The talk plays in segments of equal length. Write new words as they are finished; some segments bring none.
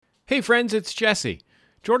Hey friends, it's Jesse.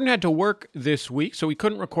 Jordan had to work this week, so we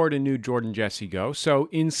couldn't record a new JJGo. So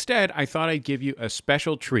instead, I thought I'd give you a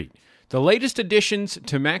special treat. The latest additions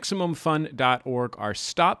to MaximumFun.org are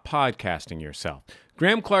Stop Podcasting Yourself.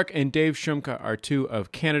 Graham Clark and Dave Shumka are two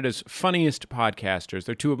of Canada's funniest podcasters.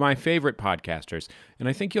 They're two of my favorite podcasters, and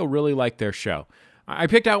I think you'll really like their show. I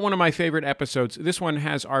picked out one of my favorite episodes. This one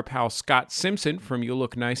has our pal Scott Simpson from You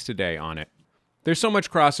Look Nice Today on it. There's so much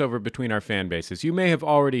crossover between our fan bases. You may have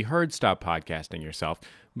already heard Stop Podcasting Yourself,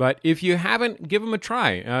 but if you haven't, give them a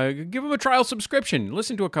try. Give them a trial subscription.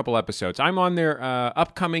 Listen to a couple episodes. I'm on their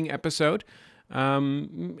upcoming episode.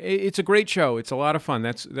 It's a great show. It's a lot of fun.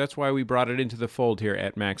 That's why we brought it into the fold here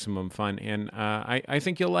at Maximum Fun, and I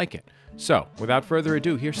think you'll like it. So, without further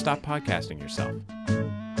ado, here's Stop Podcasting Yourself.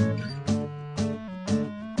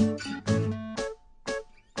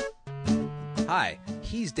 Hi,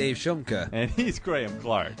 he's Dave Shumka. And he's Graham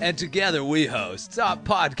Clark. And together we host Stop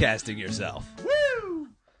Podcasting Yourself. Woo!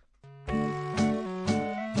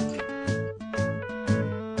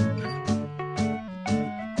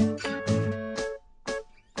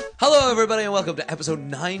 Hello, everybody, and welcome to episode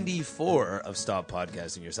 94 of Stop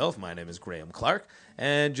Podcasting Yourself. My name is Graham Clark,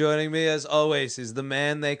 and joining me, as always, is the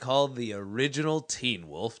man they call the original Teen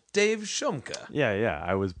Wolf, Dave Shumka. Yeah.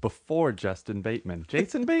 I was before Justin Bateman.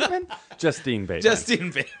 Jason Bateman? Justine Bateman.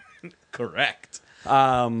 Justine Bateman. Correct.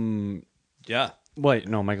 Yeah. Wait,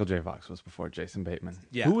 no, Michael J. Fox was before Jason Bateman.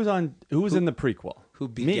 Yeah. Who was in the prequel? Who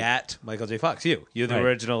begat Michael J. Fox? You're the Right.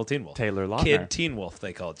 original Teen Wolf. Taylor Lautner. Kid Teen Wolf,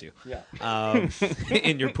 they called you. Yeah.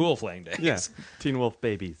 In your pool playing days. Yeah. Teen Wolf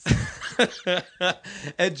babies.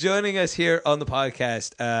 And joining us here on the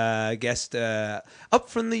podcast, guest up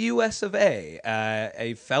from the US of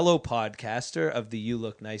a fellow podcaster of the You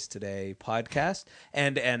Look Nice Today podcast,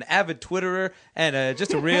 and an avid Twitterer, and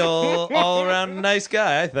just a real all-around nice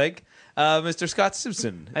guy, I think. Mr. Scott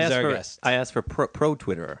Simpson is our guest. I asked for pro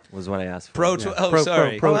Twitterer was what I asked for.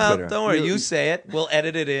 Sorry. Pro Well, Twitter. don't worry. You say it. We'll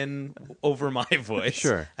edit it in over my voice.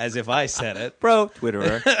 Sure. As if I said it. Pro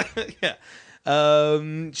Twitterer.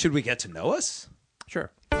 Yeah. Should we get to know us?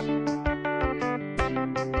 Sure.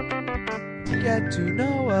 Get to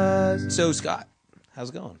know us. So, Scott,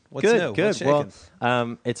 how's it going? What's new? Good. What's shaking?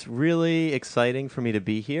 Well, it's really exciting for me to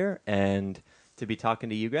be here and to be talking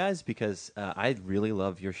to you guys because I really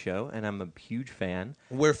love your show and I'm a huge fan.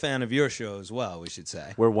 We're a fan of your show as well, we should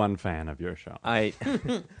say. We're one fan of your show. I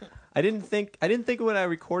didn't think when I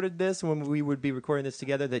recorded this, when we would be recording this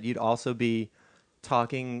together, that you'd also be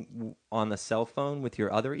talking on the cell phone with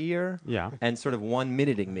your other ear, and sort of 1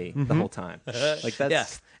 minuting me the whole time. Like that's Yeah,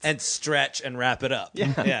 and stretch and wrap it up.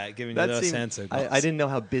 Yeah, giving you those hand signals. I didn't know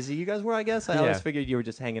how busy you guys were. I guess I always figured you were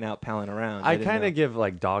just hanging out, palling around. I kind of give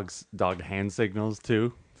like dog hand signals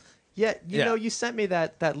too. Yeah, you know, you sent me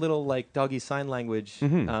that little like doggy sign language,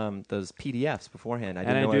 those PDFs beforehand. I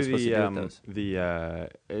didn't know what I was supposed to do with those.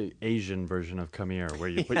 The Asian version of come here, where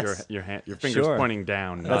you put your fingers Sure. pointing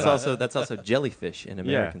down. That's also jellyfish in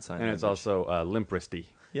American sign and language. it's also limp wristy.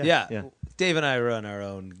 Yeah. Dave and I run our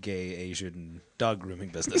own gay Asian dog grooming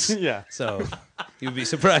business. Yeah. So you'd be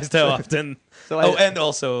surprised how often. And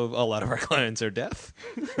also a lot of our clients are deaf.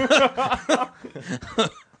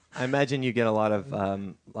 I imagine you get a lot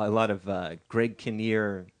of Greg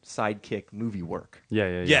Kinnear sidekick movie work.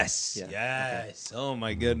 Yeah. Yes. Yeah. Yes. Oh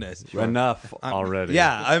my goodness. Enough already.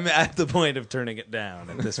 Yeah, I'm at the point of turning it down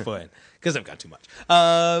at this point because I've got too much.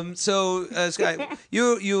 So, Scott,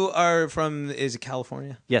 you are from, is it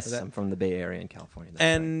California? Yes, I'm from the Bay Area in California. That's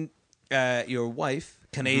And your wife,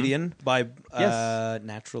 Canadian by Yes.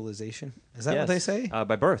 naturalization. Is that right. what they say?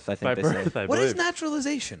 By birth, I think By they birth, say. I What is believe.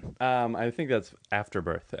 naturalization? I think that's after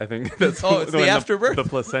birth. I think that's Oh, it's the when afterbirth? The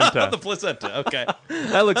placenta. The placenta. Okay.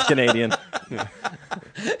 That looks Canadian.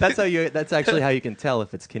 That's actually how you can tell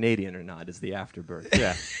if it's Canadian or not, is the afterbirth.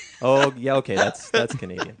 Yeah. Oh, yeah, okay, that's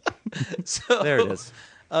Canadian. So, There it is.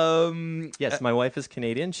 Yes, my wife is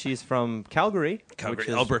Canadian. She's from Calgary. which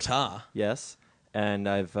is, Alberta. Yes. And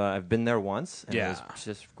I've been there once. And Yeah. It was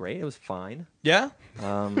just great. It was fine. Yeah.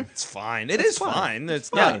 Um, It's fine. It's fine.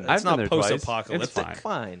 It's Yeah, not. I've It's been not there twice. post-apocalyptic. It's fine.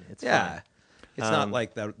 fine. It's Yeah. fine. It's not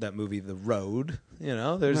like that movie, The Road. You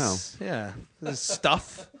know, there's there's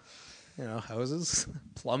stuff. You know, houses,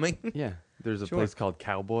 plumbing. Yeah. There's a place called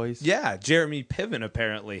Cowboys. Yeah, Jeremy Piven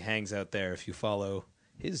apparently hangs out there. If you follow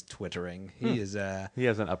his twittering, he is. He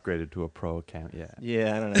hasn't upgraded to a pro account yet.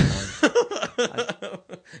 Yeah, I don't know.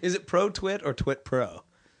 Is it Pro Twit or Twit Pro?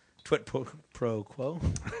 Twit Pro Quo.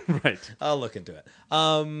 Right. I'll look into it.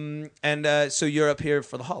 And so you're up here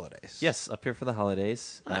for the holidays. Yes, up here for the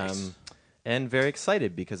holidays. Nice. And very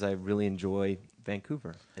excited because I really enjoy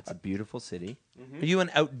Vancouver. It's a beautiful city. Are you an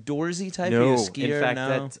outdoorsy type? Are you No, a skier? in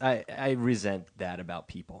fact, No? I resent that about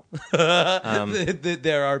people.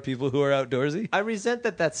 There are people who are outdoorsy. I resent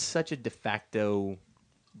that that's such a de facto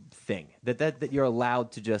thing. That you're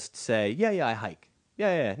allowed to just say, yeah, I hike.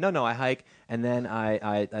 Yeah. No, I hike, and then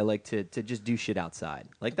I like to just do shit outside.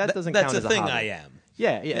 Like that doesn't count as a thing hobby. I am.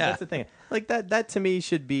 Yeah, that's the thing. Like that to me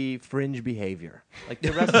should be fringe behavior. Like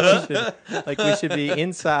the rest of us should, like we should be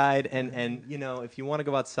inside, and you know, if you want to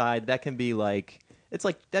go outside, that can be like, it's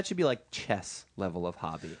like that should be like chess level of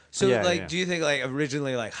hobby. So do you think like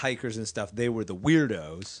originally like hikers and stuff, they were the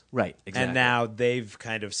weirdos, Right? Exactly. and now they've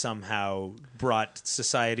kind of somehow brought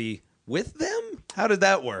society with them? How did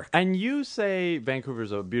that work? And you say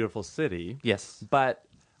Vancouver's a beautiful city. Yes. But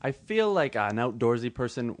I feel like an outdoorsy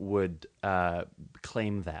person would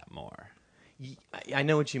claim that more. I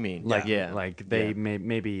know what you mean. Like they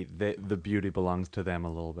maybe the beauty belongs to them a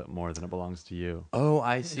little bit more than it belongs to you. Oh,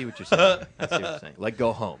 I see what you're saying. I see what you're saying. Like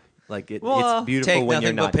go home. Like it's beautiful Take when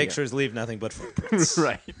you're nothing not but pictures, leave nothing but footprints.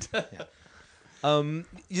 Right.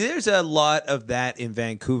 There's a lot of that in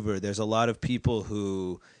Vancouver. There's a lot of people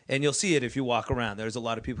who, and you'll see it if you walk around, there's a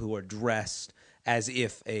lot of people who are dressed as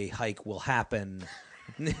if a hike will happen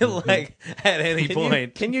like at any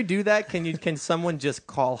point. Can you do that? Can someone just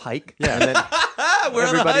call hike? Yeah. And then We're on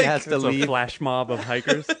a everybody hike. has to It's leave. a flash mob of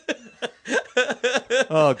hikers.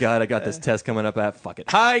 Oh God, I got this test coming up. Fuck it.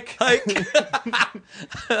 Hike.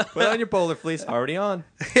 Put on your polar fleece. Already on.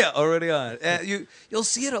 Yeah, already on. You'll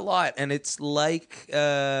see it a lot, and it's like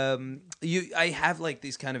I have like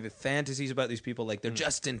these kind of fantasies about these people, like they're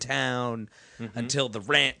just in town until the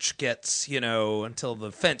ranch gets, until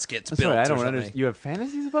the fence gets built. Sorry, I don't or something. understand. You have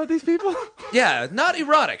fantasies about these people? Yeah, not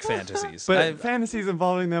erotic fantasies, But fantasies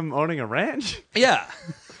involving them owning a ranch? yeah,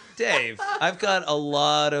 Dave, I've got a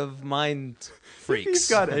lot of mind freaks. He's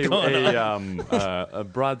got going on. a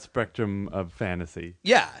broad spectrum of fantasy.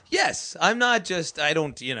 Yeah, yes. I'm not just. I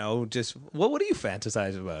don't. Just what do you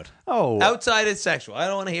fantasize about? Oh, Outside is sexual. I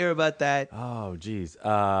don't want to hear about that. Oh, geez.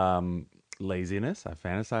 Laziness. I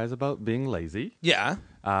fantasize about being lazy. Yeah,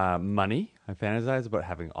 Money. I fantasize about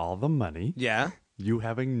having all the money. yeah. You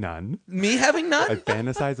having none. Me having I none.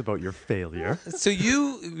 fantasize about your failure. So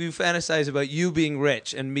you fantasize about you being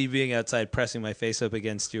rich and me being outside pressing my face up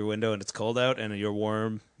against your window and it's cold out and you're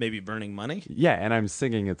warm, maybe burning money. Yeah, and I'm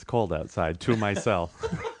singing "It's Cold Outside" to myself.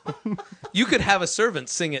 You could have a servant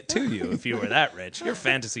sing it to you if you were that rich. Your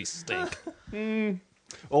fantasies stink.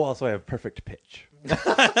 Oh, also I have perfect pitch.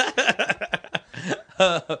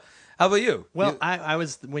 How about you? Well, I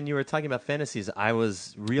was when you were talking about fantasies, I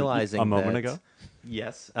was realizing A moment that- ago?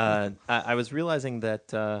 Yes, I was realizing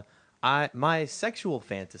that my sexual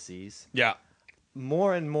fantasies Yeah.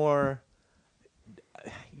 more and more.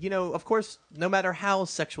 Of course, no matter how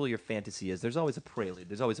sexual your fantasy is, there's always a prelude.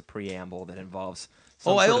 There's always a preamble that involves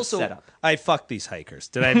some I sort also of setup. I fuck these hikers.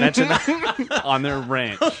 Did I mention that? On their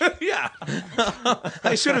ranch. Yeah.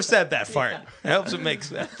 I should have said that part. It helps it make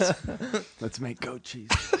sense. Let's make goat cheese.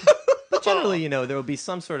 But generally, there will be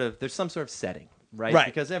some sort of setting, right? Right.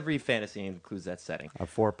 Because every fantasy includes that setting. A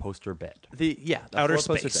 4-poster bed. The Outer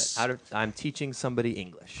four-poster space. set. I'm teaching somebody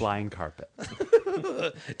English. Flying carpet.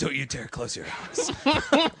 Don't you dare close your eyes.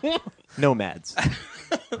 Nomads.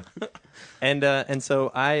 and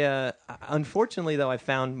so I unfortunately though I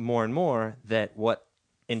found more and more that what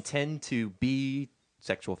intend to be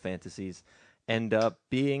sexual fantasies end up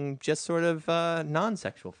being just sort of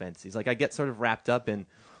non-sexual fantasies. Like I get sort of wrapped up in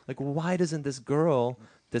like, why doesn't this poor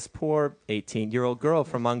 18-year-old girl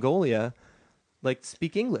from Mongolia like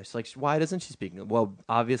speak English? Like why doesn't she speak English? Well,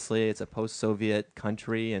 obviously it's a post-Soviet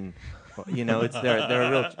country and it's there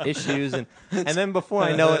are real issues and then before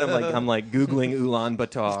I know it I'm like Googling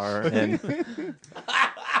Ulaanbaatar and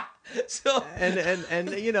So and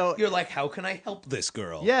you're like, how can I help this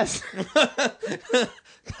girl? yes.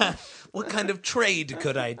 What kind of trade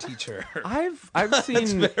could I teach her? I've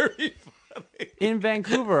seen Very funny. in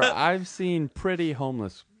Vancouver. I've seen pretty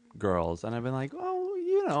homeless girls, and I've been like,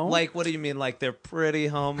 oh, Like, what do you mean? Like they're pretty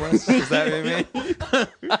homeless? Is that what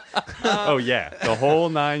you mean? oh yeah, the whole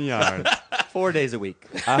 9 yards. 4 days a week.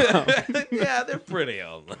 Yeah, they're pretty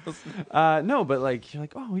homeless. No, but like you're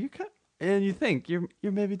like, oh, you kind. And you think you're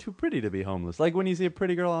maybe too pretty to be homeless. Like when you see a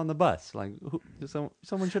pretty girl on the bus, like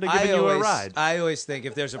someone should have given you a ride. I always think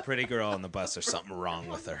if there's a pretty girl on the bus, there's something wrong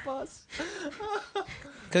with her.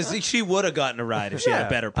 Because she would have gotten a ride if she had a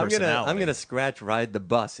better personality. I'm gonna scratch ride the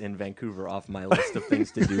bus in Vancouver off my list of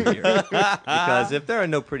things to do here. Because if there are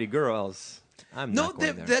no pretty girls, I'm not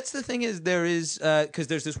going there. That's the thing is there is because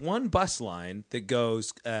there's this one bus line that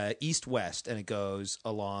goes east-west and it goes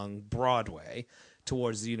along Broadway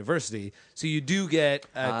towards the university. So you do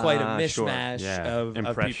get quite a mishmash of people.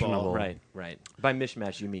 Impressionable. Right. By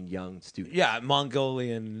mishmash, you mean young students. Yeah,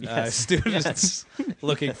 Mongolian students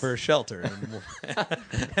looking for shelter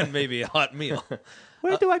and maybe a hot meal.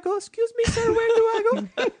 Where do I go? Excuse me, sir. Where do I go?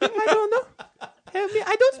 I don't know. Help me.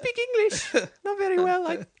 I don't speak English. Not very well.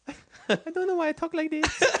 I don't know why I talk like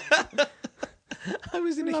this. I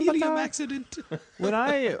was in a helium accident. When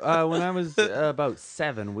I was about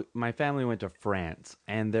 7, my family went to France,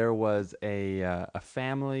 and there was a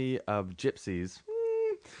family of gypsies.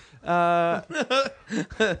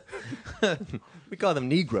 We call them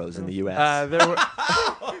Negroes in the U.S.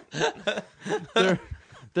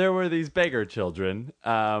 There were these beggar children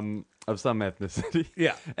of some ethnicity.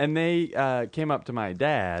 Yeah. And they came up to my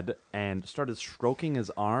dad and started stroking his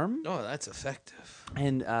arm Oh, that's effective.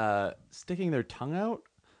 and sticking their tongue out.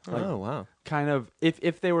 Like, Oh, wow. kind of,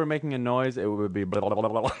 if they were making a noise, it would be blah, blah, blah,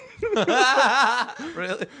 blah.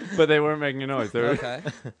 Really? But they weren't making a noise. They were, Okay.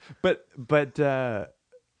 But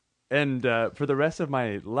for the rest of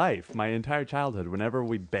my life, my entire childhood, whenever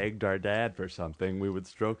we begged our dad for something, we would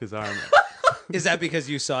stroke his arm. Is that because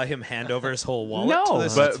you saw him hand over his whole wallet? No, to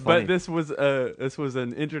this? but this was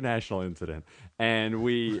an international incident, and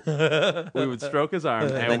we would stroke his arm,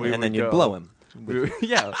 and then you'd blow him.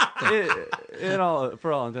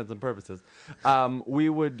 For all intents and purposes, we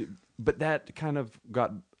would. But that kind of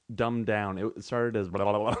got dumbed down. It started as blah,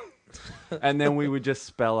 blah, blah, and then we would just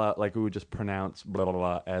spell out, like we would just pronounce blah blah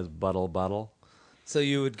blah as buttle buttle. So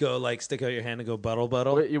you would go like stick out your hand and go buttle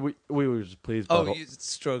buttle. We would just please Oh, buttle. you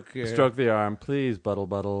stroke your Stroke the arm, please buttle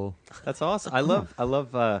buttle. That's awesome. I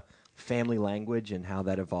love family language and how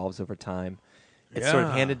that evolves over time. It's sort of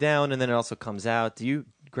Yeah. handed down, and then it also comes out.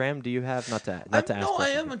 Graham, do you have not to ask? No, I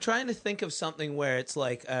questions am. I'm trying to think of something where it's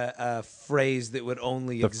like a phrase that would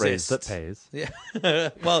only The exist. phrase that pays. Yeah.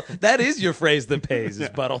 Well, that is your phrase that pays. Is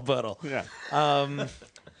buttle buttle. Yeah.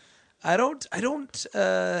 I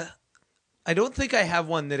don't think I have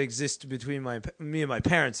one that exists between me and my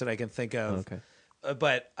parents that I can think of. Okay.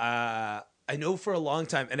 But I know for a long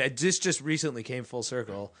time, and it just recently came full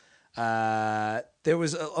circle. There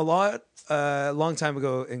was a long time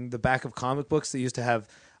ago in the back of comic books, they used to have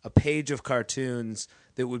a page of cartoons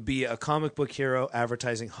that would be a comic book hero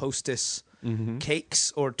advertising Hostess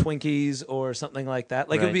cakes or Twinkies or something like that.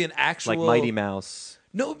 Like it would be an actual like Mighty Mouse.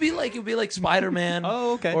 No, it'd be like Spider-Man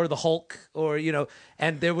Oh, okay. or the Hulk or,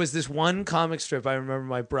 and there was this one comic strip I remember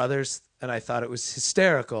my brothers and I thought it was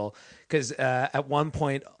hysterical because at one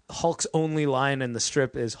point Hulk's only line in the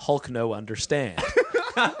strip is Hulk no understand.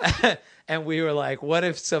 And we were like, what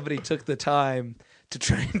if somebody took the time to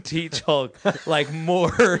try and teach Hulk like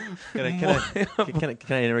more? Can I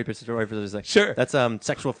narrate your story for a second? Sure. That's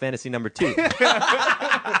sexual fantasy number 2.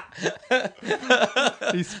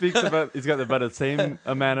 He's got about the same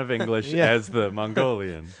amount of English as the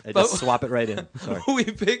Mongolian. I just swap it right in. Sorry. We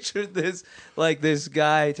pictured this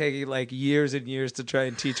guy taking like years and years to try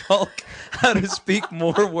and teach Hulk how to speak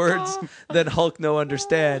more words than Hulk no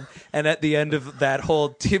understand, and at the end of that whole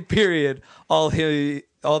period, all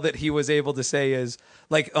that he was able to say is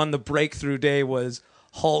like on the breakthrough day was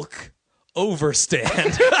Hulk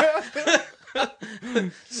overstand.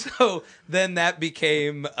 So then that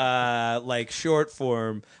became like short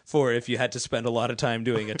form for if you had to spend a lot of time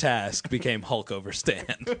doing a task, became Hulk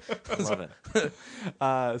overstand. Love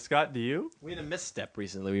it. Scott, do you? We had a misstep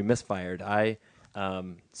recently. We misfired. I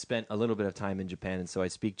spent a little bit of time in Japan, and so I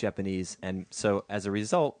speak Japanese. And so as a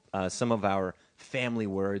result, some of our family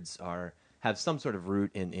words have some sort of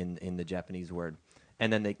root in the Japanese word.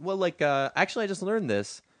 And then actually I just learned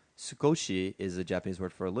this. Sukoshi is a Japanese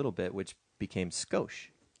word for a little bit, which became skosh.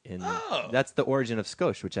 That's the origin of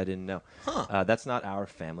skosh, which I didn't know. Huh. That's not our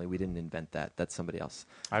family. We didn't invent that. That's somebody else.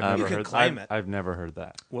 I've never heard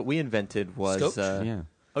that. What we invented was... yeah.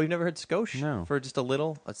 Oh, you've never heard skosh? No. For just a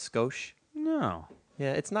little? A skosh? No.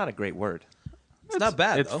 Yeah, it's not a great word. It's not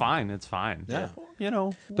bad. It's though. fine. It's fine. Yeah.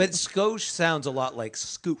 But skosh sounds a lot like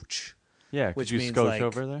scooch. Yeah, which you means skosh like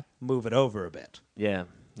over there? move it over a bit. Yeah.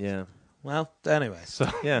 Well, anyway. So,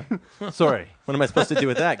 Yeah. sorry. What am I supposed to do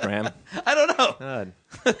with that, Graham? I don't know. God.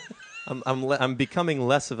 I'm becoming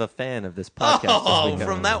less of a fan of this podcast. Oh,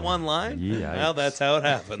 from that one line? Yikes. Well, that's how it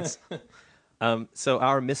happens. So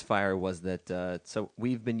our misfire was that so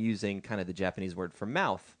we've been using kind of the Japanese word for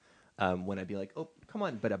mouth when I'd be like, oh, come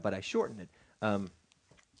on, but I shorten it.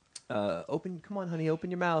 come on, honey, open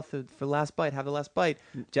your mouth for the last bite. Have the last bite.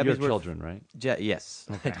 You have children, right? Yes.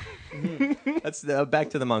 Okay. That's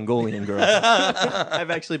back to the Mongolian girl.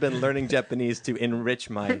 I've actually been learning Japanese to enrich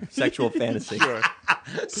my sexual fantasy. Sure.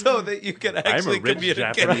 So that you can actually I'm a rich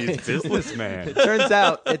communicate. Japanese businessman.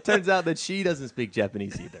 It turns out that she doesn't speak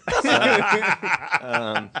Japanese either.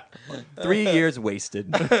 So, 3 years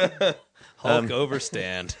wasted. Hulk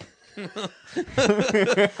overstand.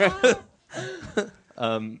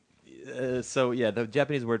 So yeah, the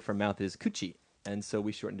Japanese word for mouth is kuchi, and so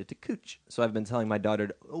we shortened it to cooch. So I've been telling my daughter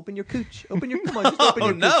to open your cooch, come on, just open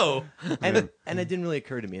your cooch. No! And it didn't really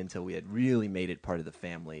occur to me until we had really made it part of the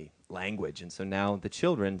family language, and so now the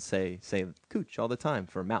children say cooch all the time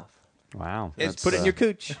for mouth. Wow. It's Put it in your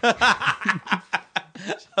cooch.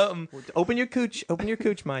 Open your cooch,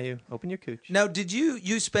 Mayu. Open your cooch. Now, did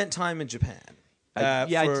you spent time in Japan?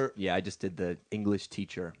 I just did the English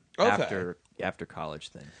teacher after college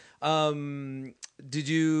thing. Did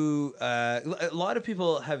you? A lot of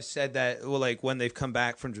people have said that. Well, like when they've come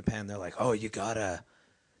back from Japan, they're like, "Oh, you gotta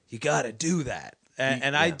do that."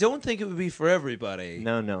 And I don't think it would be for everybody.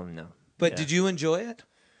 No. But did you enjoy it?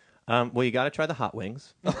 Well, you got to try the hot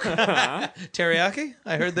wings. Teriyaki?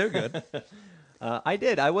 I heard they're good. I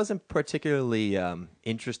did. I wasn't particularly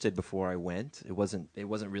interested before I went. It wasn't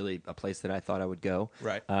really a place that I thought I would go.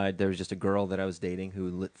 Right. There was just a girl that I was dating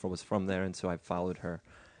who was from there, and so I followed her.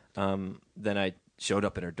 Then I showed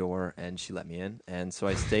up at her door, and she let me in, and so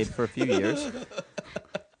I stayed for a few years.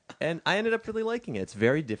 And I ended up really liking it. It's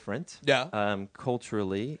very different. Yeah.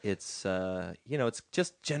 Culturally, it's it's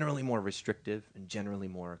just generally more restrictive and generally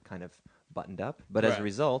more kind of buttoned up. But as a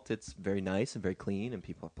result, it's very nice and very clean, and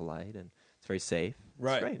people are polite, and it's very safe.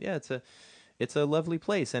 Right. It's great. Yeah, it's a lovely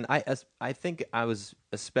place, and I think I was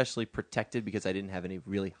especially protected because I didn't have any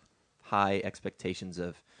really high expectations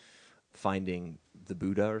of finding the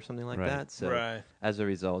Buddha or something like that. So as a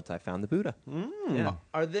result, I found the Buddha. Yeah.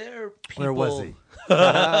 Are there people? Where was he?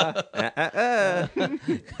 The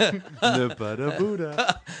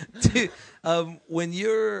Buddha. When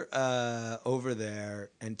you're over there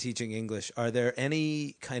and teaching English, are there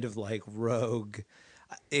any kind of like rogue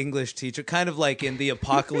English teacher, kind of like in the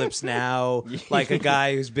Apocalypse Now, like a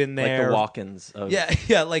guy who's been there, like the walk-ins?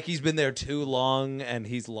 Yeah, like he's been there too long and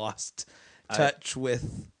he's lost touch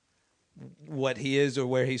with what he is or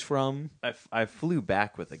where he's from? I flew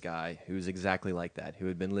back with a guy who was exactly like that, who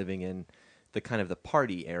had been living in the kind of the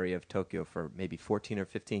party area of Tokyo for maybe 14 or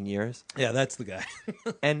 15 years. Yeah, that's the guy.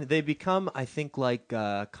 And they become, I think, like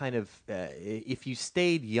kind of, if you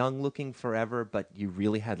stayed young looking forever, but you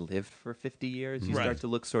really had lived for 50 years, you start to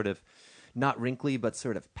look sort of not wrinkly, but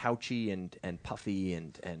sort of pouchy and puffy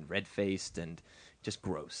and red-faced and just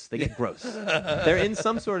gross. They get gross. They're in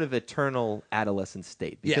some sort of eternal adolescent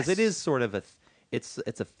state because it is sort of it's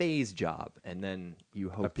a phase job, and then you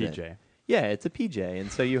hope a PJ. Yeah, it's a PJ,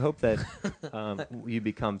 and so you hope that you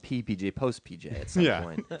become PPJ, post PJ at some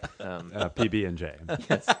point. PB and J.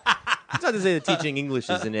 Yes. It's not to say that teaching English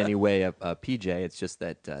is in any way a PJ. It's just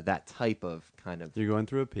that that type of kind of. You're going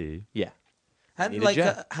through a P. Yeah.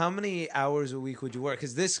 How many hours a week would you work?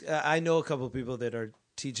 Because this, I know a couple of people that are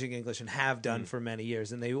teaching English and have done for many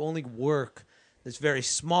years, and they only work this very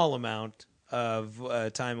small amount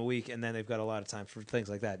of time a week, and then they've got a lot of time for things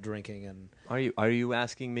like that, drinking and. Are you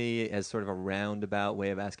asking me as sort of a roundabout way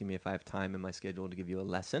of asking me if I have time in my schedule to give you a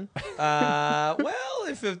lesson? Well,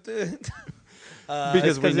 if it.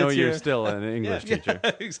 Because we know you're still an English teacher.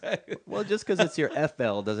 Yeah, exactly. Well, just because it's your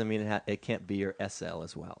FL doesn't mean it can't be your SL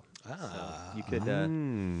as well. So you could. So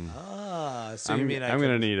you mean I'm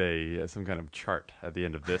going to need some kind of chart at the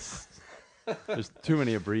end of this. There's too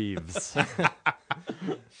many abbreves.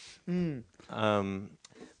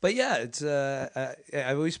 But yeah, it's.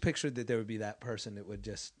 I've always pictured that there would be that person that would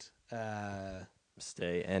just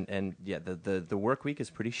stay and yeah, the work week is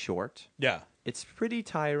pretty short. Yeah, it's pretty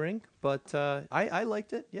tiring, but I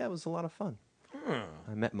liked it. Yeah, it was a lot of fun.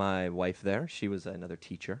 I met my wife there. She was another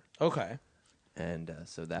teacher. Okay, and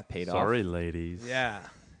so that paid off. Sorry, ladies. Yeah,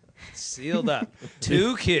 sealed up.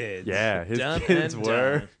 2 kids. Yeah, his kids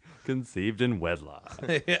were conceived in wedlock.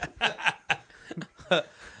 Yeah.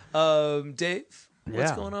 Dave,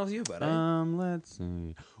 what's going on with you, buddy? Let's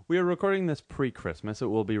see. We are recording this pre-Christmas. It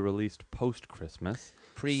will be released post-Christmas.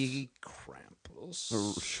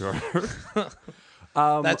 Pre-Krampus. Sure.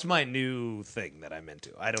 That's my new thing that I'm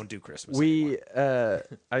into. I don't do Christmas anymore.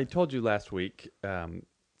 I told you last week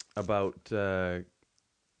about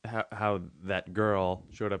how that girl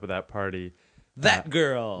showed up at that party That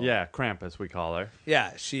girl. Yeah, Krampus, we call her.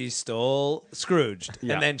 Yeah, she stole Scrooged.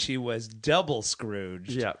 Yeah. And then she was double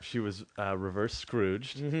Scrooged. Yeah, she was reverse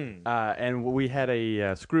Scrooged. Mm-hmm. And we had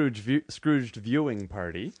a Scrooged viewing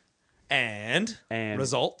party. And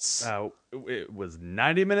results. It was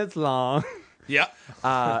 90 minutes long. Yeah.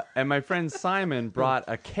 And my friend Simon brought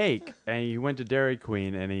a cake, and he went to Dairy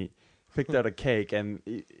Queen, and he picked out a cake, and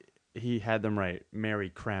he had them write "Merry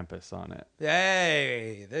Krampus" on it.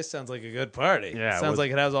 Hey, this sounds like a good party. Yeah, sounds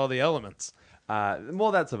like it has all the elements.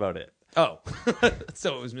 Well, that's about it. Oh,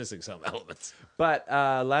 so it was missing some elements. But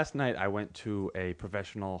last night I went to a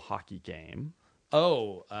professional hockey game.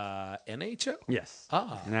 Oh, NHL? Yes.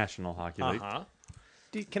 National Hockey League. Uh-huh.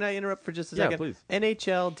 Can I interrupt for just a Yeah, second? please.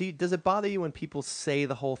 NHL, does it bother you when people say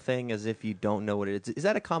the whole thing as if you don't know what it is? Is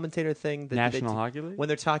that a commentator thing? National Hockey League? When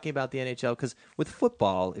they're talking about the NHL? Because with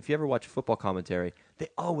football, if you ever watch football commentary, they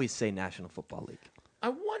always say National Football League. I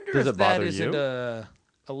wonder Does if it that bother isn't you? a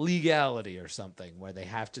legality or something where they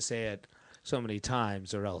have to say it so many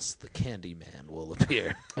times or else the Candyman will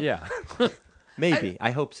appear. Yeah. Maybe.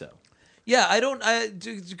 I hope so. Yeah,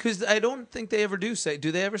 because I don't think they ever do say.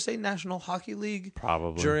 Do they ever say National Hockey League?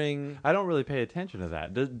 Probably. During. I don't really pay attention to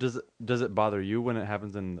that. Does it bother you when it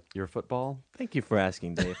happens in your football? Thank you for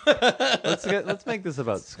asking, Dave. Let's make this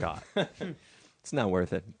about Scott. It's not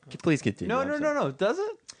worth it. Please continue. No. Does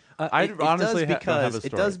it? It honestly does don't have a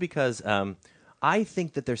story. It does because I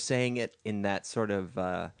think that they're saying it in that sort of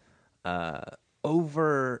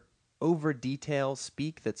over detail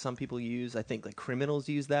speak that some people use. I think like criminals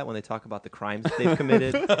use that when they talk about the crimes that they've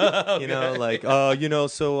committed. Okay. You know, like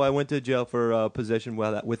so I went to jail for possession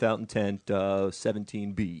without intent,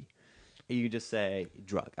 17B. You just say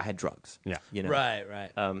I had drugs. Yeah. You know? Right.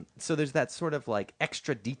 So there's that sort of like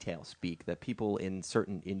extra detail speak that people in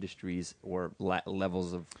certain industries or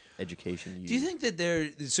levels of education use. Do you think that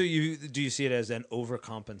do you see it as an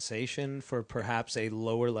overcompensation for perhaps a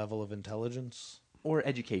lower level of intelligence? Or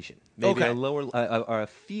education, maybe Okay. a lower or a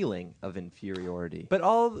feeling of inferiority. But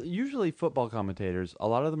usually football commentators, a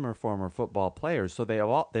lot of them are former football players, so they've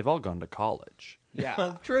all gone to college.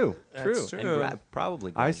 Yeah, True. That's true. And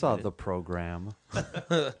probably. I saw graduated. the program.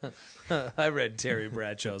 I read Terry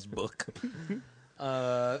Bradshaw's book.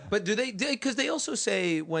 But do they? Because they also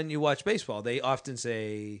say when you watch baseball, they often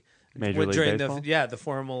say Major League during Baseball? the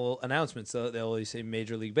formal announcements. They'll always say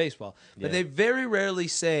Major League Baseball, but Yeah. they very rarely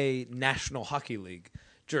say National Hockey League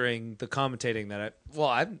during the commentating.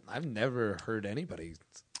 I've never heard anybody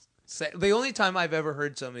say. The only time I've ever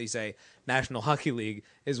heard somebody say National Hockey League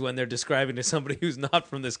is when they're describing to somebody who's not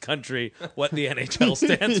from this country what the NHL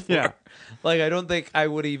stands for. Yeah. Like I don't think I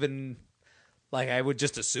would even. Like I would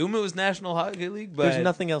just assume it was National Hockey League, but There's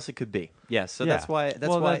nothing else it could be. Yes, so that's why. That's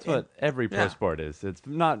why. That's what every pro Yeah. sport is. It's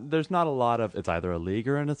not. There's not a lot of. It's either a league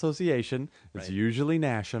or an association. It's Right. usually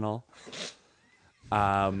national.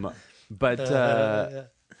 But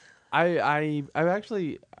I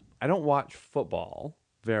actually I don't watch football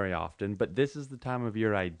very often, but this is the time of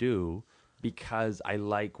year I do because I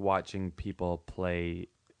like watching people play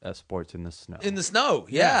sports in the snow. in the snow,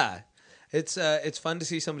 yeah. It's fun to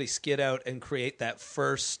see somebody skid out and create that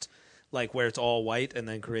first, like where it's all white, and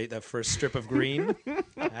then create that first strip of green.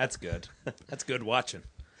 That's good. That's good watching.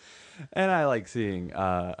 And I like seeing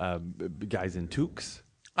guys in toques.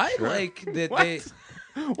 I like that they.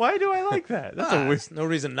 Why do I like that? That's a weird. There's no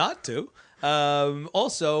reason not to.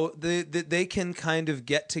 Also, they can kind of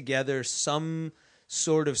get together some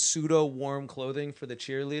sort of pseudo warm clothing for the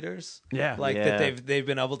cheerleaders. Yeah. Like Yeah. that they've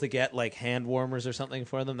been able to get like hand warmers or something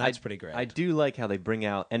for them. That's pretty great. I do like how they bring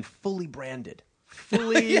out and fully branded,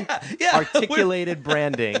 fully yeah. articulated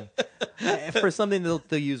branding for something they'll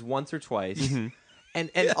use once or twice. Mm-hmm. And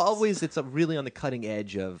always it's really on the cutting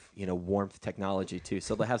edge of warmth technology too.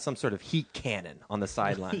 So they'll have some sort of heat cannon on the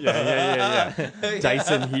sideline. Yeah.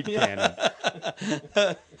 Dyson heat cannon.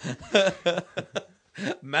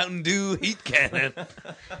 Mountain Dew heat cannon.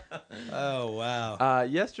 Oh wow!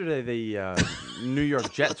 Yesterday, the New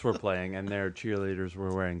York Jets were playing, and their cheerleaders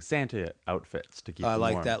were wearing Santa outfits to keep I them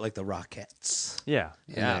like warm. that, like the Rockettes. Yeah.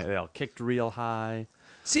 Yeah. And they all kicked real high.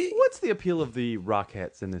 See, What's the appeal of the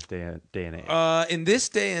Rockettes in this day and age? in this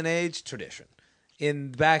day and age, tradition.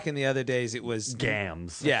 Back in the other days, it was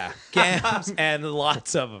Gams. Yeah, gams and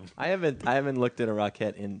lots of them. I haven't looked at a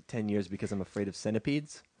Rockette in 10 years because I'm afraid of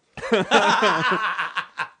centipedes.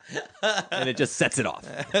 And it just sets it off.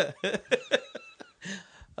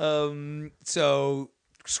 So,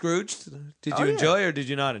 Scrooged, did you enjoy or did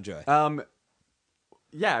you not enjoy?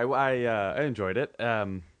 Yeah, I enjoyed it.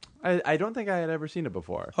 I don't think I had ever seen it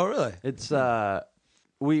before. Oh, really? It's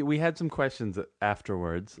we had some questions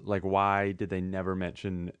afterwards, like why did they never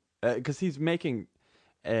mention because he's making,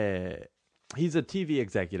 he's a TV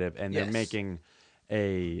executive, and they're making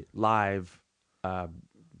a live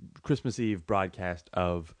Christmas Eve broadcast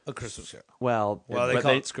of A Christmas Carol. Well, they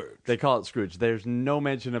call it Scrooge. They call it Scrooge. There's no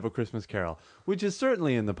mention of A Christmas Carol, which is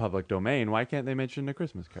certainly in the public domain. Why can't they mention A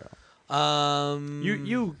Christmas Carol?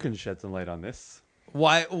 You can shed some light on this.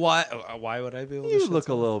 Why would I be able to? You look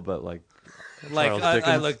a little bit like Charles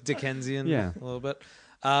I look Dickensian a little bit.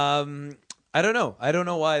 I don't know. I don't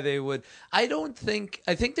know why they would. I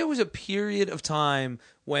think there was a period of time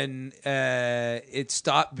when it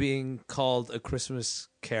stopped being called A Christmas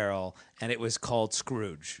Carol and it was called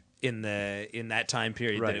Scrooge in that time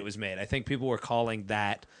period that it was made. I think people were calling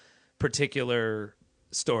that particular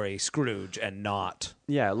story Scrooge and not.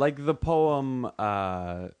 Yeah, like the poem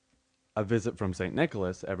A Visit from St.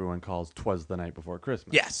 Nicholas, everyone calls 'Twas the Night Before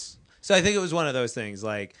Christmas. Yes. So I think it was one of those things,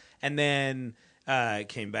 and then it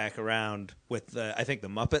came back around with, I think the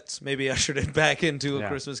Muppets maybe ushered it back into A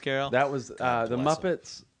Christmas Carol. That was, the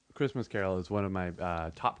Muppets Christmas Carol is one of my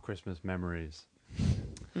top Christmas memories.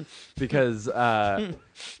 Because I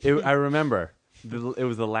remember it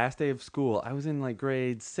was the last day of school. I was in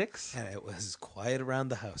grade 6. And it was quiet around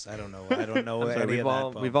the house. I don't know any of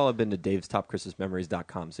that. We've all been to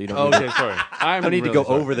davestopchristmasmemories.com, so you don't sorry. I don't need to go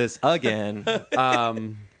over this again.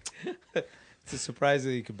 It's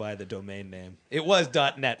surprising you could buy the domain name. It was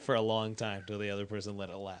 .net for a long time till the other person let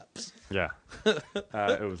it lapse. Yeah.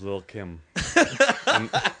 It was Lil' Kim.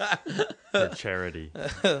 For charity.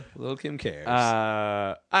 Lil' Kim cares.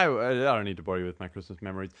 I don't need to bore you with my Christmas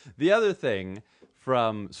memories. The other thing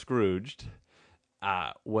from Scrooged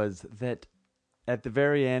was that at the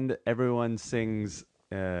very end, everyone sings.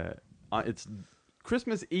 It's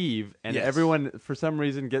Christmas Eve, and everyone, for some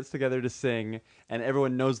reason, gets together to sing, and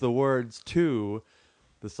everyone knows the words to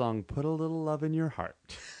the song "Put a Little Love in Your Heart."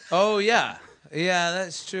 Oh, yeah. Yeah,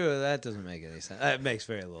 that's true. That doesn't make any sense. That makes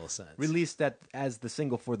very little sense. Released that as the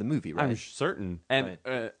single for the movie, right? I'm certain. And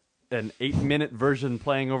an 8-minute version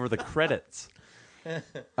playing over the credits.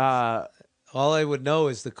 All I would know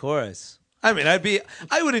is the chorus. I mean, I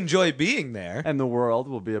would enjoy being there. And the world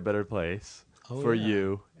will be a better place for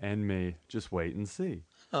you and me. Just wait and see.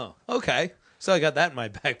 Oh, okay. So I got that in my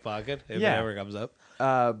back pocket if it ever comes up.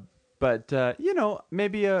 But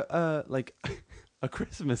maybe a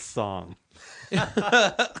Christmas song.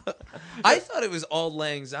 I thought it was Auld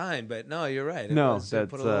Lang Syne, but no, you're right. That's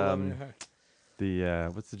Put a Little Love in Your Heart. The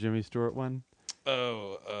what's the Jimmy Stewart one?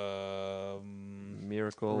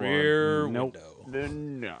 Miracle Rear Nope.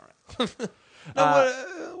 Window. No.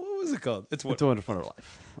 What was it called? It's a wonderful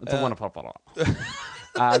life. It's a wonderful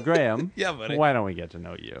life. Graham. Yeah, buddy. Why don't we get to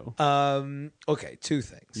know you? Okay, 2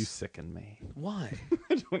 things. You sicken me. Why?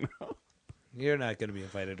 I don't know. You're not going to be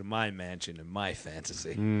invited to my mansion in my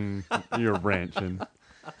fantasy. You're ranching.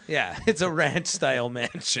 Yeah, it's a ranch-style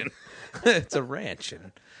mansion. It's a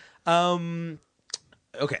ranching.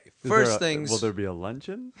 Okay, first things. Will there be a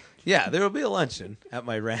luncheon? Yeah, there will be a luncheon at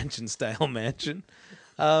my ranch-style mansion.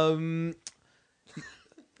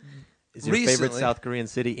 Is your favorite South Korean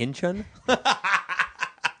city Incheon?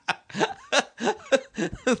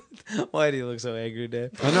 Why do you look so angry,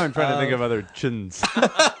 Dave? I know, I'm trying to think of other chins.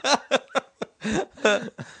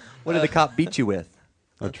 What did the cop beat you with?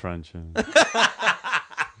 A truncheon.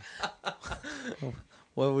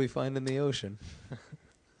 What do we find in the ocean?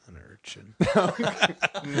 An urchin.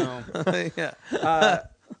 No. Yeah.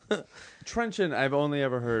 Truncheon, I've only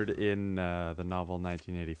ever heard in the novel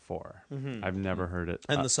 1984. Mm-hmm. I've never heard it.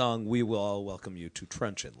 And the song, We Will All Welcome You to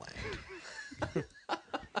Truncheon Land.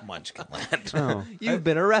 Munchkin Land. Oh. You've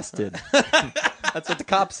been arrested. That's what the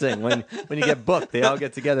cops sing when you get booked. They all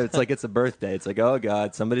get together. It's like it's a birthday. It's like, oh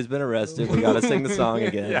God, somebody's been arrested. We got to sing the song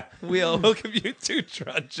again. Yeah. We all welcome you to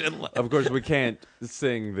Truncheon Land. Of course, we can't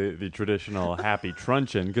sing the traditional happy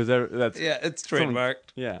truncheon because that's it's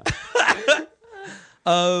trademarked. Yeah.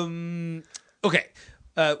 Okay.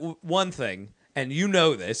 One thing, and you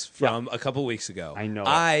know this from a couple weeks ago. I know.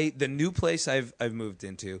 The new place I've moved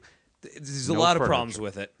into. There's a lot of problems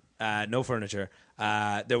with it. No furniture.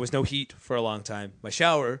 There was no heat for a long time. My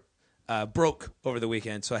shower broke over the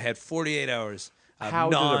weekend, so I had 48 hours of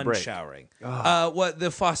non-showering. What the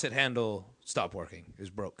faucet handle stopped working. It was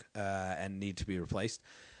broke and need to be replaced.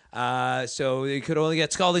 So you could only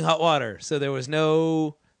get scalding hot water. So there was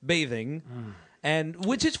no bathing. And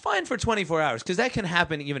which is fine for 24 hours because that can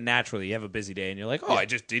happen even naturally. You have a busy day and you're like, I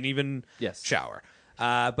just didn't even shower.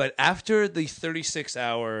 But after the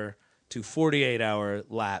 36-hour to 48-hour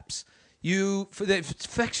lapse, it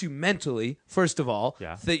affects you mentally, first of all,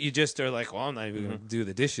 Yeah. that you just are like, well, I'm not even going to do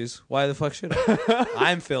the dishes. Why the fuck should I?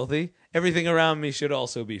 I'm filthy. Everything around me should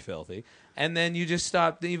also be filthy. And then you just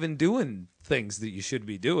stop even doing things that you should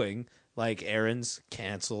be doing, like errands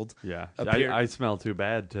canceled. Yeah, Appear- I smell too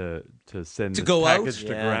bad to send To this go out? package to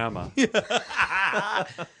Yeah. grandma.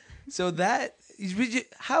 So that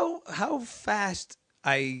how fast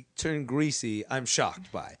I turn greasy, I'm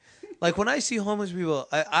shocked by. Like when I see homeless people,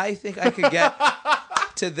 I think I could get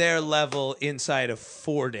to their level inside of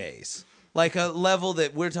 4 days. Like a level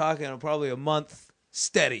that we're talking probably a month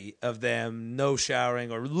steady of them no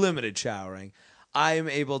showering or limited showering. I'm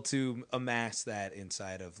able to amass that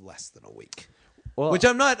inside of less than a week. Well, Which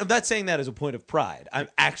I'm not saying that as a point of pride. I'm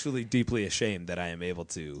actually deeply ashamed that I am able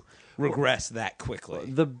to regress that quickly.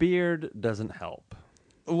 the beard doesn't help.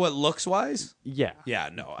 What, looks wise? Yeah, Yeah,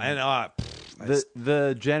 no. And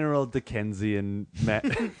the general Dickensian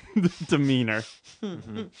demeanor.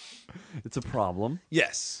 It's a problem.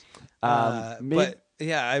 yes. Maybe- But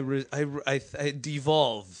yeah, I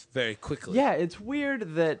devolve very quickly. Yeah, it's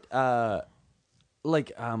weird that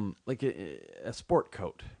like a sport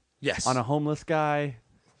coat Yes. on a homeless guy,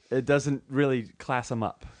 it doesn't really class him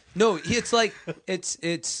up. No, it's like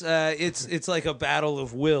it's like a battle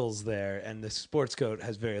of wills there, and the sports coat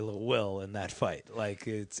has very little will in that fight. Like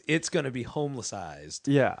it's going to be homelessized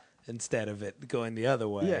Yeah. instead of it going the other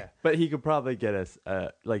way. But he could probably get us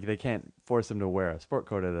like they can't force him to wear a sport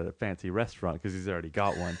coat at a fancy restaurant because he's already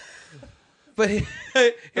got one. But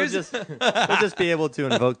He'll here's just be able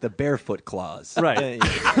to invoke the barefoot clause. Right.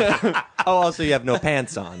 Oh, also you have no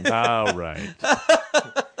pants on. Oh, right.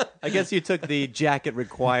 I guess you took the jacket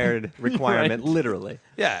requirement literally.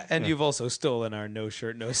 yeah, and you've also stolen our no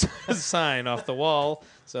shirt, no sign off the wall,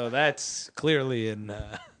 so that's clearly in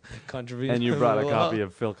contravention. And you brought a of the law. copy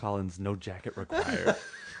of Phil Collins' No Jacket Required.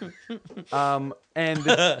 And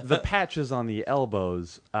the patches on the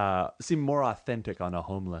elbows seem more authentic on a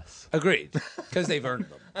homeless. Agreed, because they've earned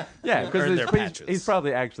them. Yeah, Earned because their patches. he's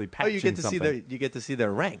probably actually Oh, patching you get to something. see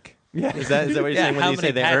their rank. Yeah. Is that what you're Yeah, saying when how you say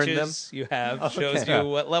many they earned them? patches you have shows Okay. you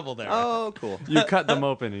what level they're at. Oh, cool. You cut them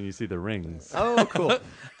open and you see the rings. Oh, cool.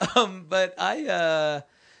 But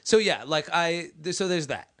so yeah, so there's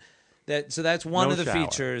that. So that's one No of the shower.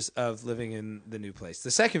 features of living in the new place.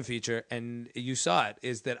 The second feature, and you saw it,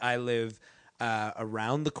 is that I live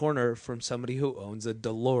around the corner from somebody who owns a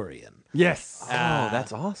DeLorean. Yes. Oh,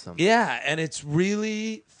 that's awesome. Yeah, and it's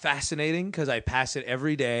really fascinating because I pass it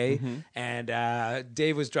every day. And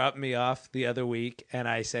Dave was dropping me off the other week, and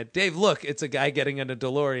I said, "Dave, look, it's a guy getting in a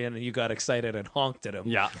DeLorean," and you got excited and honked at him.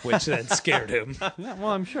 Yeah. which then scared him. Yeah, well,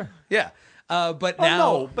 I'm sure. Yeah, but Oh, now,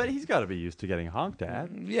 no, but he's got to be used to getting honked at.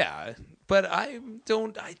 yeah, but I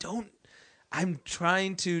don't. I'm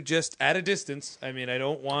trying to just at a distance. I mean, I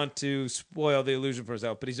don't want to spoil the illusion for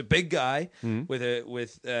myself, but he's a big guy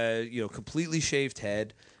with completely shaved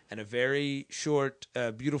head and a very short,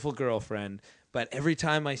 beautiful girlfriend. But every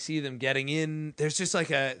time I see them getting in, there's just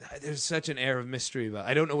there's such an air of mystery about.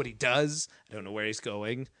 I don't know what he does. I don't know where he's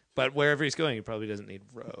going. But wherever he's going, he probably doesn't need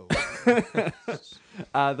roads.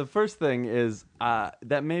 The first thing is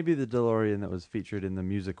that may be the DeLorean that was featured in the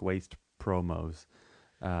Music Waste promos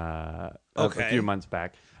a few months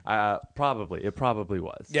back. It probably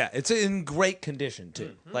was. Yeah, it's in great condition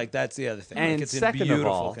too. Like that's the other thing. And like, it's in second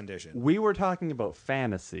beautiful of all, condition. we were talking about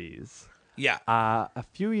fantasies. Yeah. A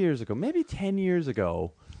few years ago, maybe 10 years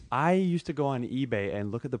ago, I used to go on eBay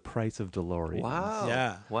and look at the price of DeLoreans. Wow.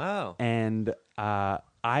 Yeah. Wow. And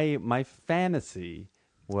my fantasy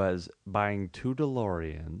was buying 2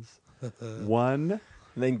 DeLoreans. One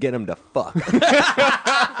And then get him to fuck.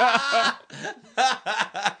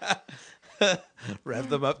 Rev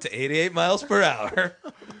them up to 88 miles per hour.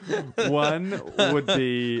 One would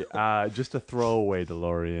be just a throwaway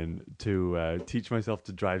DeLorean to teach myself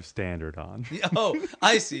to drive standard on. Oh,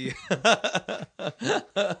 I see.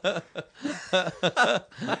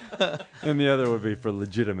 And the other would be for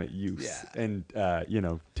legitimate use Yeah.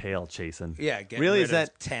 and, tail chasing. Yeah, getting Really? rid Is of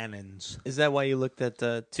that- tannins? Is that why you looked at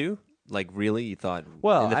 2? Like, really? You thought,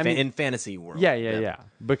 Well, in, I mean- in fantasy world. Yeah.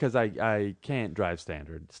 Because I can't drive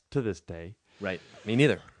standard to this day. Right. Me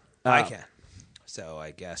neither. I can. So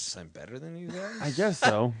I guess I'm better than you guys? I guess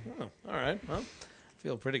so. Oh, all right. Well,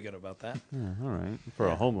 feel pretty good about that. Yeah, all right. For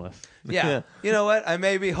a homeless. Yeah. Yeah. You know what? I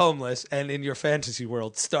may be homeless and in your fantasy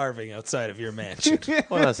world starving outside of your mansion.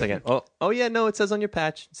 Hold on a second. Oh, yeah, no, it says on your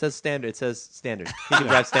patch. It says standard. It says standard. He can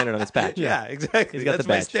drive standard on his patch. Yeah, exactly. He's got That's the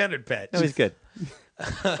my badge. standard pet. No, he's good.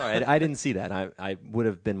 Sorry, I didn't see that. I would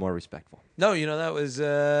have been more respectful. No, that was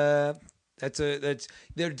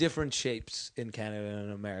They're different shapes in Canada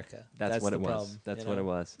and America. That's what the it was. problem, That's what it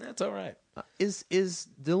was. That's all right. Is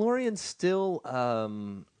DeLorean still?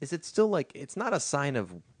 Is it still like? It's not a sign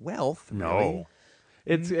of wealth. Really. No,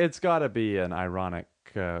 it's got to be an ironic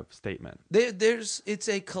statement. It's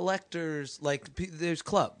a collector's there's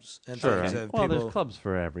clubs and things of Well, people. there's clubs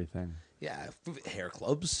for everything. Yeah, hair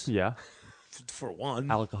clubs Yeah. for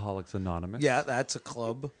one. Alcoholics Anonymous. Yeah, that's a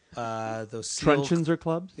club. Those Truncheons are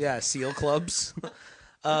clubs. Yeah, seal clubs.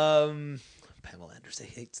 Pamela Anderson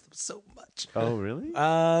hates them so much. Oh, really?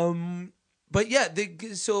 But yeah,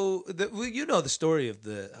 you know the story of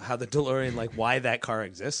how the DeLorean, why that car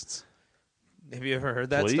exists. Have you ever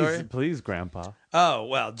heard that story? Please, Grandpa. Oh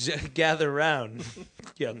well, gather round,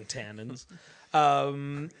 young tannins.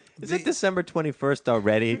 Is it December 21st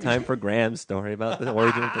already? Time for Graham's story about the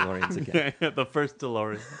origin of DeLoreans again. The first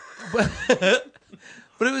DeLorean.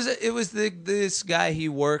 But it was this guy. He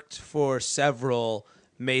worked for several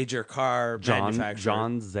major car manufacturers.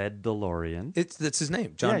 John Z. DeLorean. That's his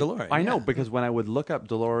name, John DeLorean. I know, because when I would look up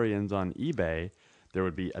DeLoreans on eBay, there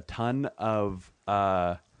would be a ton of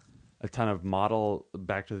model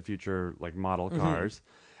Back to the Future model cars,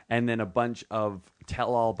 and then a bunch of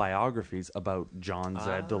tell-all biographies about John Z.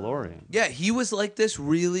 DeLorean. Yeah, he was like this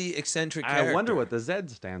really eccentric character. I wonder what the Z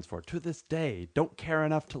stands for. To this day, don't care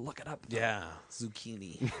enough to look it up. Though. Yeah,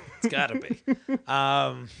 zucchini. It's gotta be.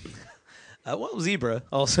 Zebra,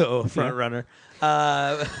 also a front runner.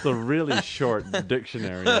 It's a really short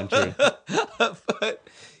dictionary entry. But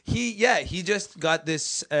he just got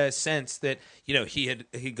this sense that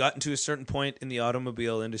he gotten to a certain point in the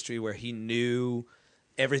automobile industry where he knew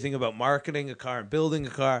everything about marketing a car and building a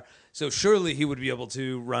car. So surely he would be able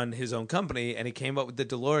to run his own company, and he came up with the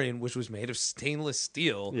DeLorean, which was made of stainless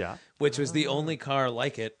steel, which was the only car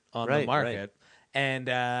like it on the market. Right. And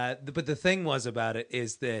but the thing was about it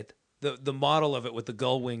is that the model of it with the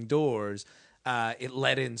gull wing doors, it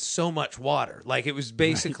let in so much water. It was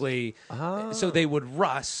basically so they would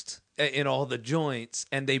rust in all the joints,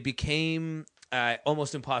 and they became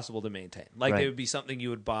almost impossible to maintain. They would be something you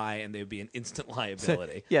would buy, and they would be an instant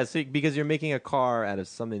liability. So because you're making a car out of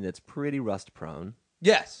something that's pretty rust prone.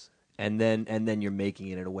 Yes. And then you're making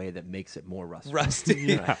it in a way that makes it more rusty.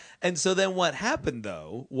 Yeah. And so then what happened,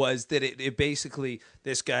 though, was that it basically,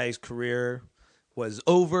 this guy's career was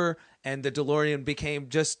over, and the DeLorean became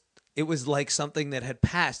it was like something that had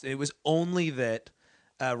passed. It was only that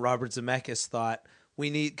Robert Zemeckis thought,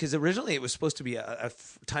 because originally it was supposed to be a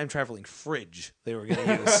time-traveling fridge they were going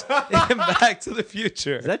to use in Back to the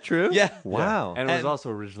Future. Is that true? Yeah. Wow. And it was also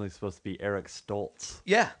originally supposed to be Eric Stoltz.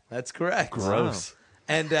 Yeah, that's correct. Gross. Wow.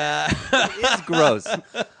 And it is gross.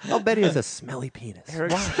 I'll bet he has a smelly penis.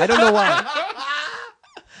 I don't know why.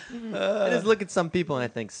 I just look at some people and I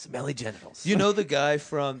think smelly genitals. You know the guy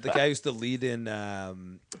who's the lead in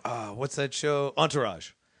what's that show?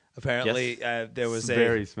 Entourage. Apparently, there was a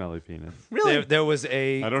very smelly penis. Really? There was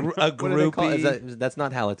a groupie. That's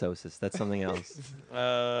not halitosis. That's something else.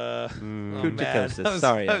 Coochicosis.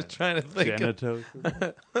 Sorry, I was trying to think.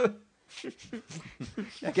 Genitosis.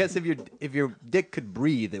 I guess if your dick could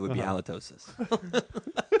breathe, it would be halitosis.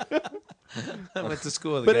 I went to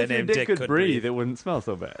school with a but guy if your named dick Dick could breathe, it wouldn't smell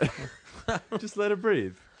so bad. Just let it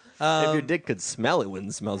breathe. If your dick could smell, it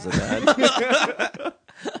wouldn't smell so bad.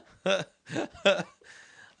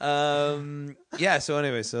 So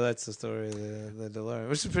anyway, that's the story of the DeLorean,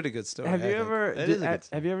 which is a pretty good story. Have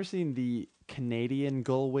you ever seen the Canadian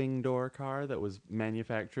gull wing door car that was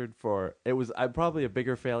manufactured for? It was probably a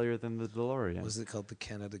bigger failure than the DeLorean. Was it called the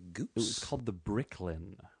Canada Goose? It was called the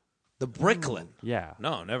Bricklin. The Bricklin? Yeah.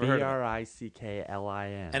 No, never heard of it.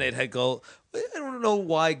 Bricklin. And it had gull. I don't know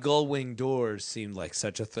why gull wing doors seemed like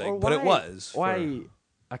such a thing, but it was. Why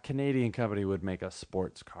a Canadian company would make a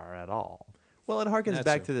sports car at all? Well, it harkens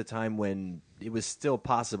back to the time when it was still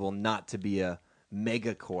possible not to be a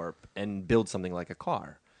megacorp and build something like a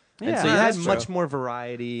car. Yeah, and so you had much more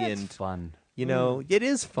variety and fun. It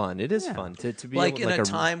is fun. It is fun to be in a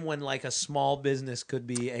time when a small business could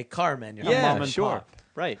be a car manufacturer. Yeah, mom and pop.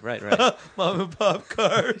 Right. Mom and pop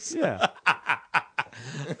cars. Yeah.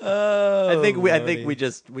 I think we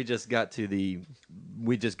just got to the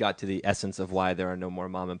essence of why there are no more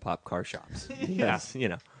mom and pop car shops. Yes,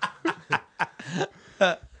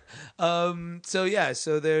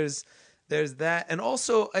 So there's that, and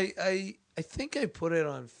also I think I put it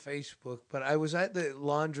on Facebook, but I was at the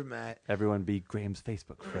laundromat. Everyone be Graham's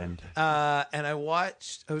Facebook friend. And I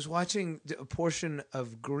was watching a portion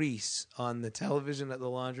of Grease on the television at the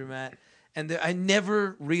laundromat, and I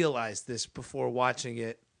never realized this before watching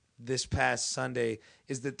it this past Sunday,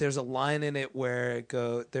 is that there's a line in it where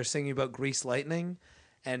they're singing about Grease Lightning,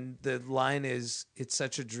 and the line is, "It's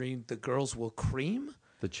such a dream, the girls will cream."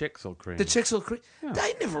 The chicks will cream. The chicks will cream. Yeah.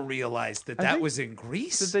 I never realized that think- was in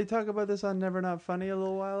Greece. Did they talk about this on Never Not Funny a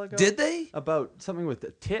little while ago? Did they? About something with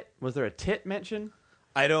the tit? Was there a tit mention?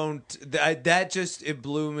 I don't. That just it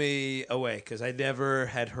blew me away because I never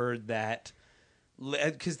had heard that.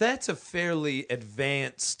 Because that's a fairly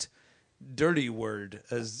advanced, dirty word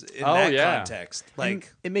as in that context.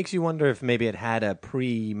 Like It makes you wonder if maybe it had a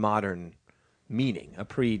pre-modern meaning, a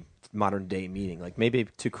pre-modern day meaning. Like maybe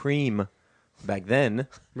to cream back then.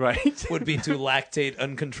 Right. would be to lactate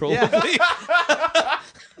uncontrollably.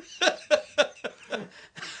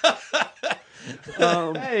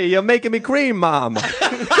 Hey, you're making me cream, Mom.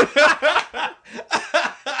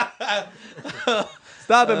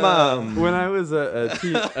 Stop it, Mom. When I was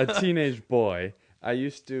a teenage boy, I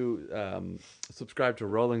used to subscribe to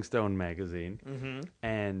Rolling Stone magazine,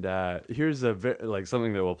 and here's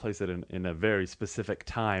something that will place it in a very specific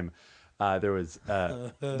time. There was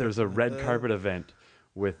a red carpet event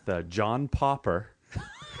with John Popper.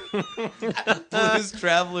 Blues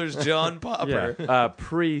Travelers John Popper. Yeah,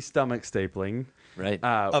 pre-stomach stapling. Right.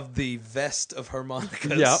 Of the vest of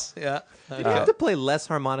harmonicas. Yep. Yeah. Did he have to play less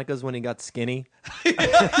harmonicas when he got skinny?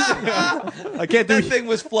 I can't do That thing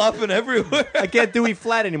was flopping everywhere. I can't do E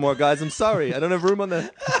flat anymore, guys. I'm sorry. I don't have room on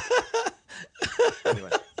the. Anyway.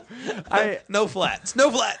 No flats.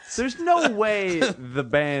 No flats. There's no way the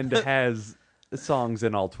band has songs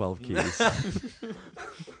in all 12 keys.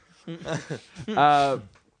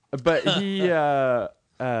 But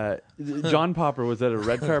John Popper was at a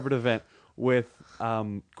red carpet event with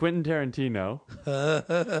Quentin Tarantino.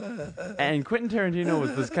 And Quentin Tarantino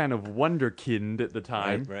was this kind of wonderkind at the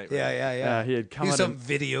time. Right. Yeah. He had come He was out some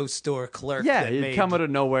video store clerk. Yeah, that he'd made... come out of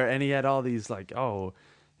nowhere, and he had all these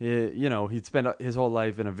he'd spent his whole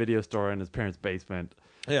life in a video store in his parents' basement.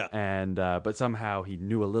 Yeah. And but somehow he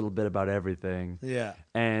knew a little bit about everything. Yeah.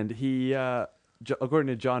 And he, according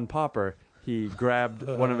to John Popper, he grabbed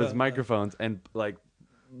one of his microphones and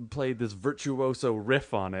played this virtuoso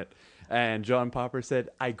riff on it. And John Popper said,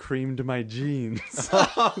 "I creamed my jeans."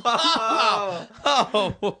 Oh,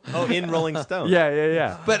 in Rolling Stone.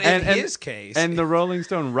 Yeah. But in his case... And the Rolling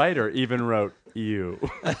Stone writer even wrote, "You."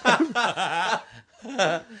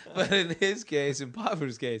 But in his case, in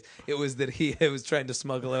Popper's case, it was that he was trying to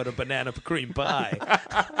smuggle out a banana cream pie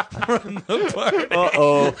from the party.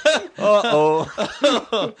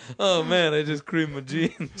 Oh, man, I just creamed my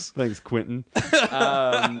jeans. Thanks, Quentin.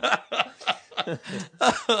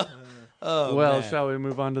 Oh, well, man. shall we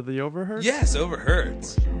move on to the overheard? Yes,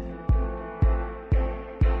 overheards.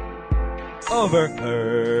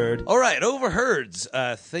 Overheard. All right, overheards.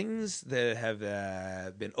 Things that have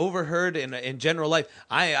been overheard in general life.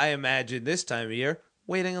 I imagine this time of year,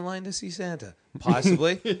 waiting in line to see Santa.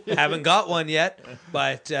 Possibly. Haven't got one yet,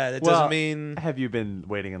 but that doesn't mean... Have you been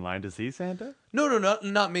waiting in line to see Santa? No,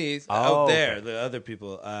 not me. Oh, Out there, okay. the other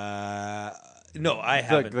people. No, I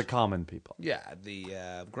haven't. The common people. Yeah,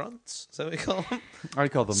 the grunts. Is that what we call them? I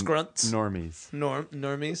call them Scrunts. normies.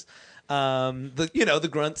 Normies. The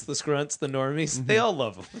grunts, the scrunts, the normies. They all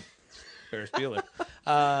love them. Ferris Bueller.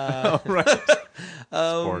 Right.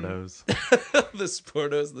 Sportos. The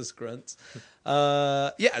sportos, the scrunts.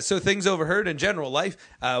 So things overheard in general life.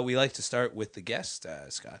 We like to start with the guest,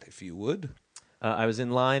 Scott, if you would. I was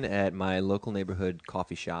in line at my local neighborhood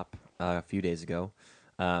coffee shop a few days ago.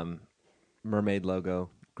 Mermaid logo,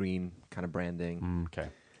 green kind of branding. Okay.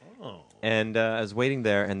 Oh. And I was waiting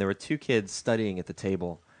there, and there were two kids studying at the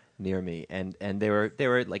table near me, and they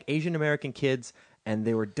were like Asian American kids, and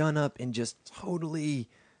they were done up in just totally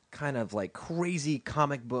kind of like crazy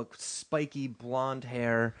comic book, spiky blonde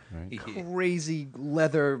hair, Right. crazy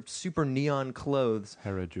leather, super neon clothes.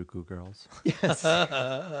 Harajuku girls. Yes,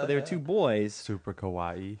 but they were two boys, Super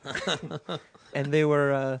kawaii. and they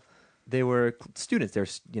were students. They're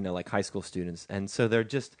like high school students, and so they're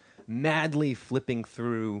just madly flipping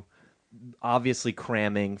through, obviously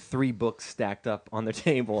cramming 3 books stacked up on their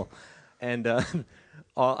table, and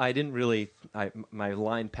I didn't really. My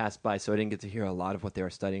line passed by, so I didn't get to hear a lot of what they were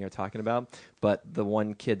studying or talking about. But the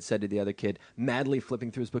one kid said to the other kid, madly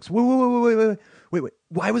flipping through his books, wait,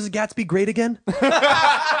 why was Gatsby great again?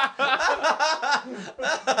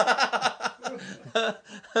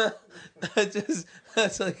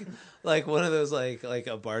 That's like one of those like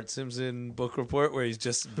a Bart Simpson book report where he's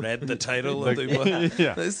just read the title of the book.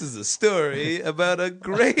 Yeah. This is a story about a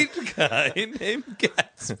great guy named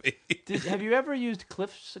Gatsby. Have you ever used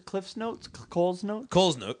Cliff's Notes? Cole's Notes?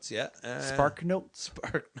 Cole's Notes, yeah. Spark Notes?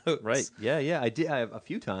 Spark Notes. Right? Yeah, I did. I have a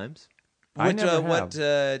few times. I never have. What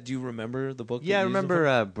do you remember the book? Yeah, I that you used it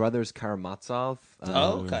remember Brothers Karamazov.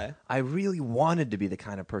 Okay. I really wanted to be the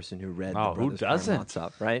kind of person who read Oh, the who Brothers doesn't?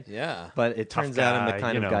 Karamazov, right? Yeah. But it turns out I'm the guy,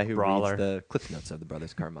 kind of guy who brawler. reads the cliff notes of the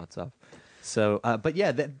Brothers Karamazov. So, but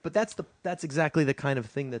yeah, that's exactly the kind of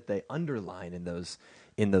thing that they underline in those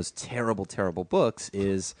terrible, terrible books.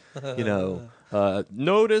 Is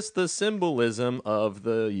notice the symbolism of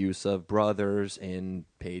the use of brothers in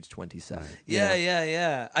page 27.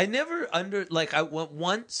 Yeah. I never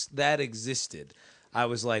once that existed, I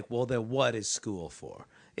was like, well, then what is school for?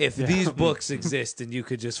 If these books exist and you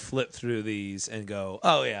could just flip through these and go,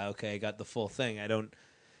 oh yeah, okay, I got the full thing. I don't.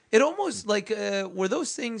 It almost like were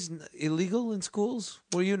those things illegal in schools?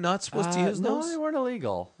 Were you not supposed to use No, those? they weren't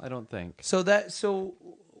illegal. I don't think.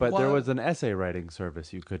 But there was an essay writing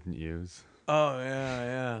service you couldn't use. Oh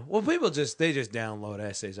yeah. Well, people just download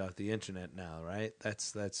essays off the internet now, right?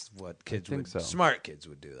 That's what kids would. so. Smart kids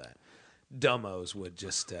would do that. Dumbos would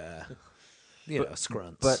just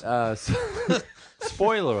scrunts. But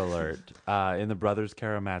spoiler alert: in the Brothers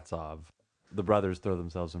Karamazov, the brothers throw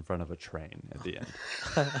themselves in front of a train at the end.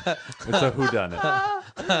 It's a whodunit.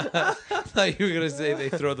 I thought you were gonna say they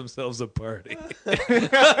throw themselves a party.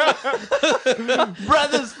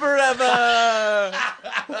 Brothers forever.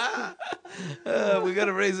 We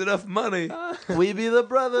gotta raise enough money. We be the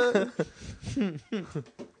brother.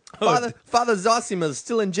 Father Zosima's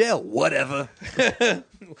still in jail. Whatever.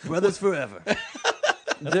 Brothers forever.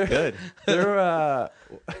 Good.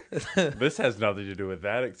 This has nothing to do with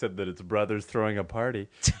that, except that it's brothers throwing a party.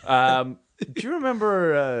 Do you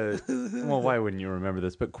remember? Well, why wouldn't you remember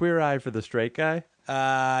this? But Queer Eye for the Straight Guy.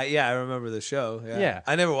 Yeah, I remember the show. Yeah.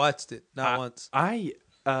 I never watched it, not once.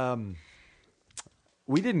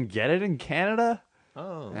 We didn't get it in Canada.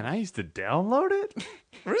 Oh. And I used to download it.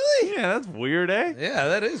 Really? Yeah, that's weird, eh? Yeah,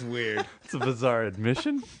 that is weird. It's a bizarre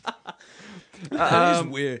admission. That is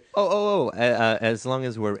weird. As long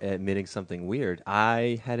as we're admitting something weird,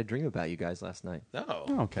 I had a dream about you guys last night. No,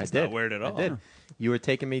 okay. That's not weird at all. I did. You were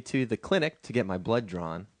taking me to the clinic to get my blood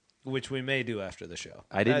drawn. Which we may do after the show.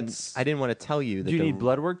 I didn't want to tell you that. Do you need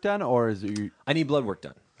blood work done, or is it? I need blood work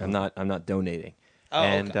done. I'm not donating. Oh,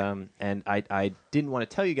 and okay. And I didn't want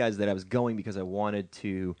to tell you guys that I was going because I wanted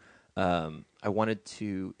to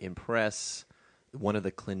impress one of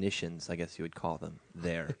the clinicians, I guess you would call them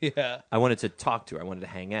there. Yeah. I wanted to talk to her. I wanted to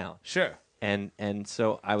hang out. Sure. And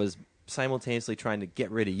so I was simultaneously trying to get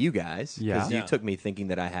rid of you guys because you took me thinking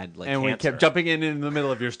that I had and cancer. we kept jumping in the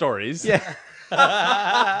middle of your stories. Yeah.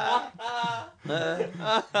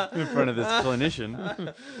 In front of this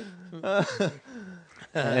clinician.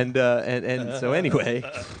 and so anyway,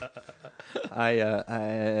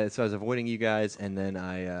 I was avoiding you guys, and then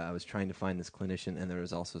I was trying to find this clinician, and there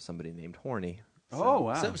was also somebody named Horny. So, Oh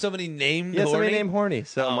wow! Somebody named yeah, Horny? somebody named Horny.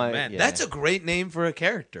 So Oh, man. That's a great name for a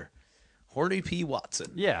character. Horny P.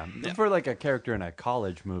 Watson. Yeah, for like a character in a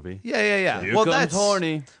college movie. Yeah. Here Well, comes that's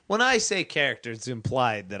Horny. When I say character, it's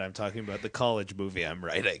implied that I'm talking about the college movie I'm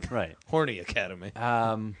writing. Right. Horny Academy.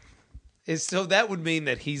 So that would mean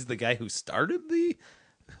that he's the guy who started the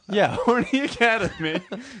yeah, Horny Academy.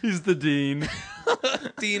 He's the dean.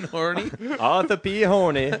 Dean Horny. Arthur P.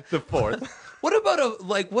 Horny. The fourth. What about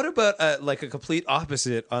a complete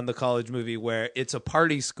opposite on the college movie where it's a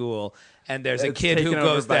party school and there's a It's kid who taken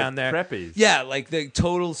over goes by down there. preppies. Yeah, like the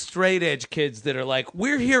total straight edge kids that are like,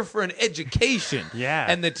 we're here for an education. Yeah.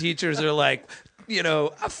 And the teachers are like,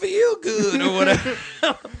 I feel good or whatever.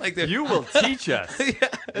 Like You will teach us.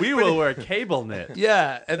 We will wear cable knit.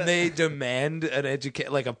 yeah, and they demand an a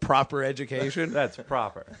proper education. That's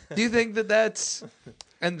proper. Do you think that's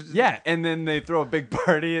and Yeah, and then they throw a big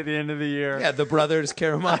party at the end of the year. yeah, the brothers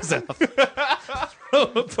Karamazov throw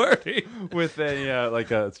a party. With a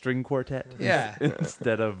like a string quartet. Yeah.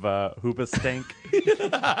 Instead of Hooba Stank.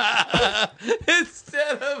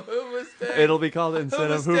 Instead of Hoobastank. It'll be called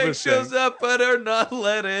instead of Hooba Hoobastank shows Stank. up but are not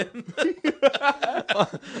let in.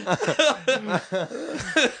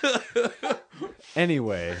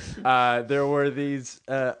 Anyway, there were these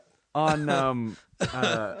on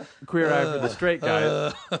Queer Eye for the Straight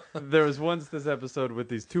Guys. There was once this episode with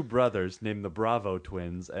these two brothers named the Bravo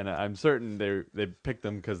twins, and I'm certain they picked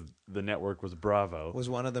them because the network was Bravo. Was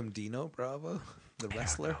one of them Dino Bravo, the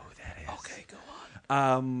wrestler? I don't know who that is. Okay, go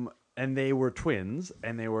on. And they were twins,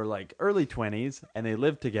 and they were like early 20s, and they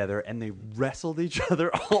lived together, and they wrestled each other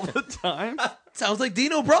all the time. Sounds like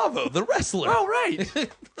Dino Bravo, the wrestler. Oh, right.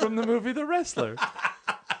 From the movie The Wrestler.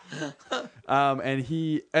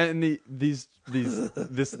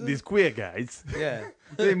 These queer guys, Yeah.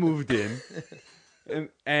 they moved in,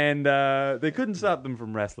 and they couldn't stop them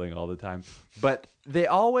from wrestling all the time. But they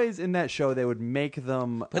always, in that show, they would make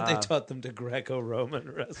them... But they taught them to Greco-Roman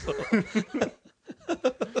wrestle.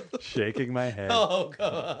 Shaking my head. Oh,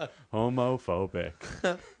 God. Homophobic.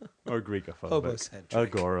 Or Greekophobic.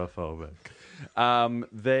 Homocentric. Agoraphobic.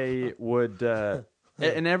 They would...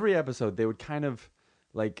 in every episode, they would kind of...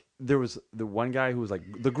 Like, there was the one guy who was like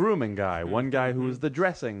the grooming guy. One guy who was the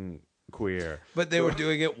dressing queer. But they were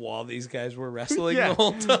doing it while these guys were wrestling the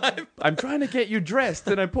whole time. I'm trying to get you dressed,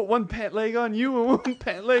 and I put one pant leg on you and one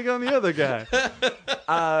pant leg on the other guy.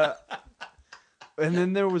 And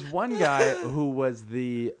then there was one guy who was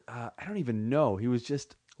the I don't even know. He was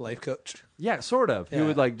just Life coach. yeah, sort of. He Yeah.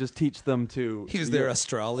 would like just teach them to. He was their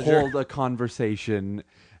astrologer. Hold a conversation,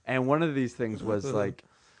 and one of these things was like,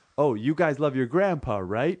 "Oh, you guys love your grandpa,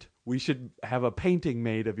 right? We should have a painting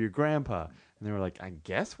made of your grandpa." And they were like, "I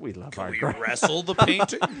guess we love our We grandpa." wrestle the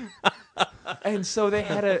painting. And so they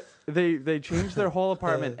had they changed their whole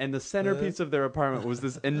apartment, and the centerpiece of their apartment was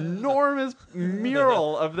this enormous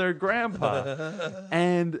mural of their grandpa.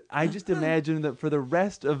 And I just imagine that for the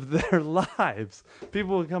rest of their lives,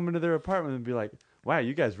 people would come into their apartment and be like, "Wow,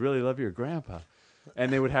 you guys really love your grandpa."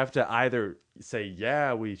 And they would have to either say,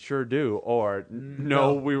 "Yeah, we sure do," or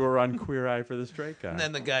 "No, we were on Queer Eye for the Straight Guy." And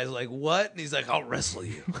then the guy's like, "What?" And he's like, "I'll wrestle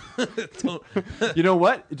you." Don't- You know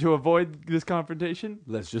what? To avoid this confrontation,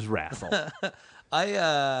 let's just wrestle.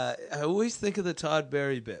 I always think of the Todd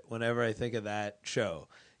Berry bit whenever I think of that show.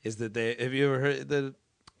 Is that have you ever heard the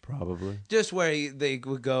Probably. just where they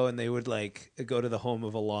would go and they would like go to the home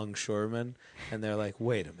of a longshoreman and they're like,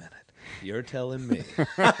 "Wait a minute, you're telling me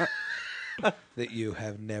that you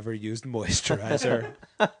have never used moisturizer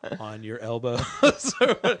on your elbows?"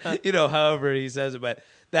 Or, however he says it. But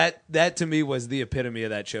that to me was the epitome of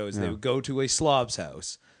that show. Is they would go to a slob's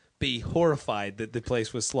house, be horrified that the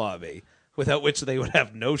place was slobby, without which they would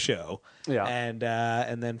have no show, and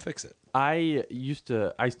then fix it. I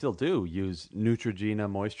still do use Neutrogena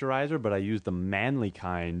moisturizer, but I use the manly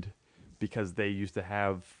kind because they used to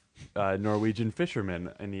have Norwegian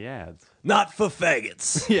fishermen in the ads. Not for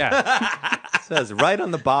faggots. Yeah, Says right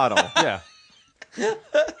on the bottle. yeah.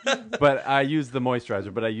 But I use the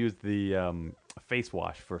moisturizer, but I use the face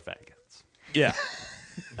wash for faggots. Yeah.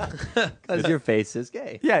 Because your face is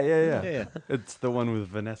gay. Yeah. It's the one with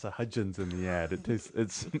Vanessa Hudgens in the ad. It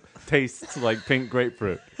tastes like pink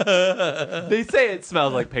grapefruit. They say it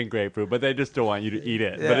smells like pink grapefruit, but they just don't want you to eat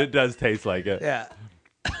it. But it does taste like it. Yeah.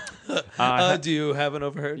 Do you have an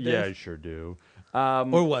overheard, Dave? Yeah, I sure do.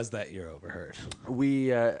 Or was that your overheard? We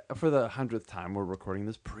for the 100th time we're recording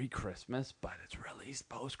this pre-Christmas, but it's released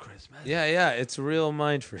post-Christmas. Yeah, it's a real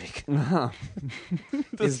mind freak.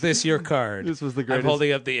 Is this your card? This was the greatest. I'm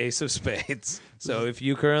holding up the Ace of Spades. So if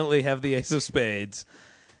you currently have the Ace of Spades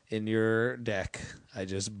in your deck, I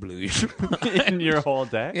just blew your mind. In your whole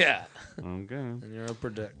deck. Yeah. Okay. In your upper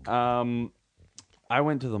deck. I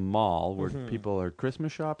went to the mall where people are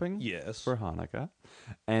Christmas shopping. Yes. For Hanukkah,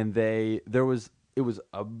 and it was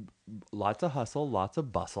lots of hustle, lots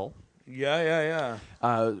of bustle. Yeah.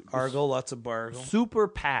 Argle, lots of bargle. Super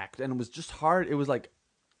packed, and it was just hard. It was like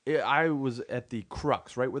I was at the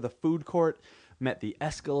crux, right where the food court met the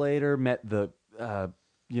escalator, met the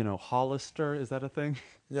Hollister. Is that a thing?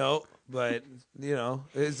 No, but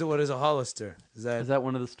what is a Hollister? Is that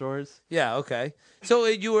one of the stores? Yeah, okay. So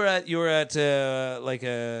you were at like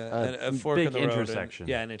a fork big in the road intersection.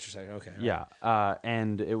 Yeah, an intersection. Okay. Yeah,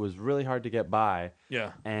 and it was really hard to get by.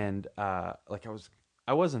 Yeah. And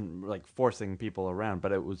I wasn't like forcing people around,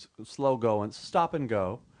 but it was slow going, stop and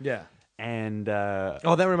go. Yeah. And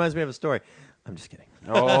that reminds me of a story. I'm just kidding.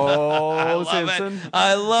 oh, I love Simpson. it.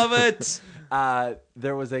 I love it.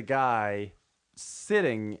 There was a guy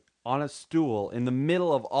sitting on a stool in the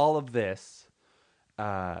middle of all of this,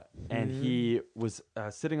 and he was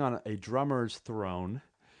sitting on a drummer's throne,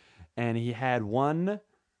 and he had one,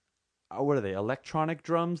 what are they, electronic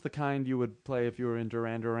drums, the kind you would play if you were in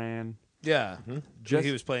Duran Duran? Yeah. Just-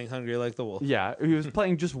 He was playing Hungry Like the Wolf. Yeah, he was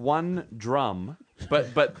playing just one drum,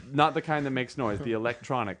 but not the kind that makes noise, the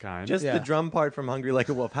electronic kind. Just Yeah. the drum part from Hungry Like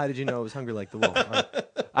a Wolf. How did you know it was Hungry Like the Wolf?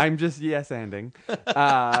 I'm just yes-anding.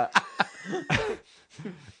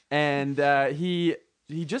 And he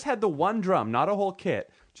just had the one drum, not a whole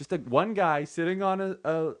kit. Just one guy sitting on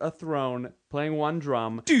a throne playing one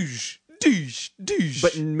drum, Douche, douche, douche.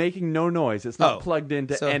 but making no noise. It's not Oh, plugged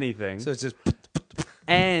into so- anything. So it's just.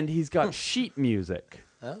 And he's got sheet music.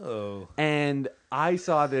 Oh. And I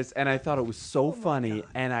saw this, and I thought it was so funny,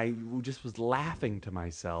 and I just was laughing to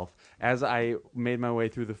myself as I made my way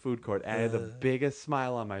through the food court. And I had the biggest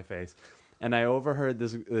smile on my face, and I overheard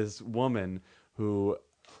this woman who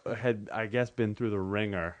had, I guess, been through the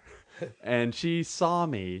ringer, and she saw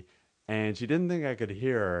me, and she didn't think I could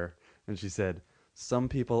hear her, and she said, "Some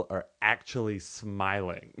people are actually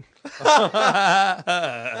smiling."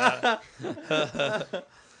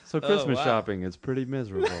 So Christmas shopping is pretty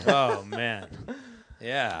miserable. Oh man,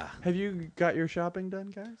 yeah. Have you got your shopping done,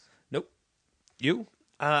 guys? Nope. You?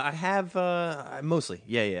 I have mostly.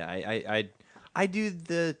 Yeah. I do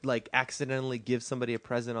the accidentally give somebody a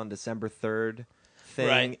present on December 3rd thing,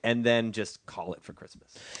 Right. and then just call it for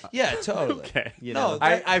Christmas. Yeah, totally. Okay. You No, know?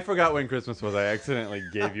 I forgot when Christmas was. I accidentally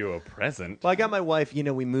gave you a present. Well, I got my wife.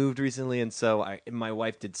 We moved recently, and so my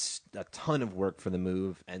wife did a ton of work for the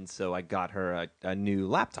move, and so I got her a new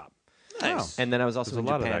laptop. Nice. And then I was also There's in a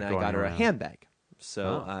lot of Japan, that and I got going her a around. handbag.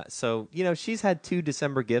 So, she's had 2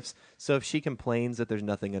 December gifts. So if she complains that there's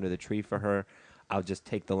nothing under the tree for her, I'll just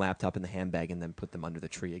take the laptop and the handbag and then put them under the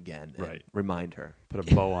tree again. And Right. remind her. Put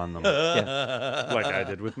a bow on them. Yeah. Like I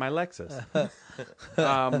did with my Lexus.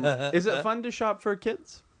 Is it fun to shop for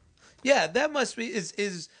kids? Yeah, that must be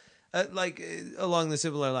along the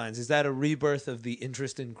similar lines. Is that a rebirth of the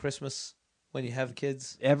interest in Christmas when you have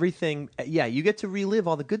kids? Everything. Yeah, you get to relive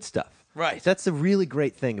all the good stuff. Right. That's the really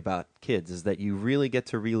great thing about kids is that you really get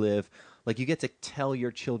to relive. You get to tell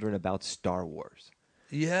your children about Star Wars.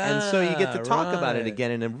 Yeah. And so you get to talk about it right.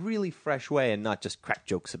 again in a really fresh way and not just crack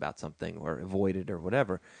jokes about something or avoid it or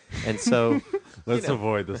whatever. And so Let's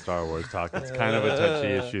avoid the Star Wars talk. It's kind of a touchy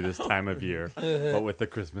issue this time of year, but with the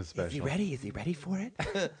Christmas special. Is he ready? Is he ready for it?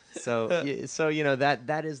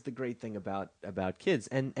 that is the great thing about kids.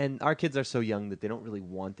 And our kids are so young that they don't really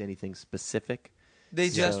want anything specific. They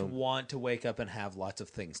just So- want to wake up and have lots of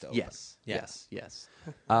things to open. Yes. Yeah. Yes.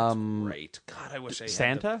 Great. God, I wish I had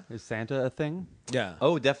Santa? Is Santa a thing? Yeah.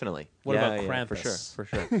 Oh, definitely. What Yeah, about yeah, Krampus? For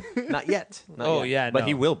sure. Not yet. Not Oh, yet. yeah, But no.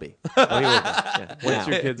 he will be. Yeah. Once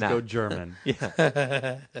your Now. kids Now. go German.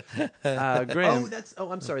 Yeah. Graham.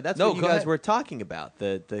 I'm sorry. That's No, what you go guys ahead. were talking about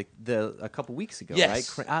the a couple weeks ago,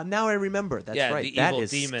 Yes. right? Now I remember. That's yeah, right. the That evil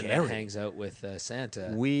is demon scary. that hangs out with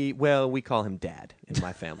Santa. We call him Dad in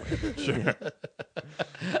my family.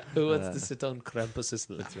 Who wants to sit on Krampus's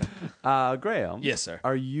lap? Graham. Yes, sir.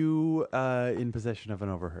 Are you in possession of an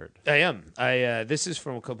overheard? I am. This is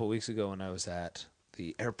from a couple weeks ago when I was at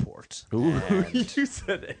the airport. Ooh, And- you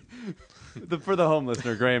said it. For the home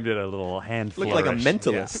listener, Graham did a little hand Looked like a flourish.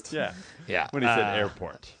 mentalist. Yeah. yeah. When he said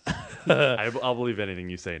airport. I'll believe anything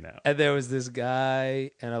you say now. And there was this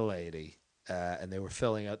guy and a lady, and they were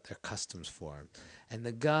filling out their customs form. And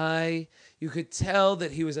the guy, you could tell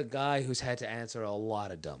that he was a guy who's had to answer a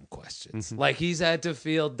lot of dumb questions. Like he's had to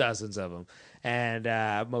field dozens of them, and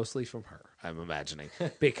mostly from her, I'm imagining,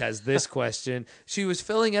 because this question, she was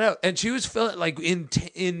filling it out, and she was filling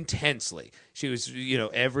intensely. She was,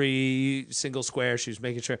 every single square she was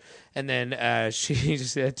making sure, and then she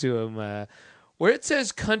just said to him, "Where it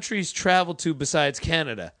says countries travel to besides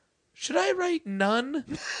Canada, should I write none?"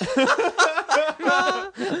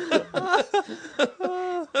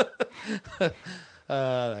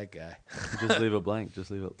 That guy. Just leave it blank.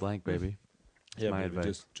 Just leave it blank, baby. Yeah, my maybe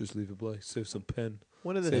advice. just leave it blank. Save some pen.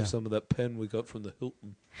 One of the Save some of that pen we got from the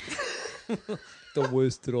Hilton. Don't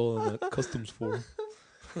waste it all on that customs form.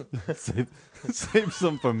 Save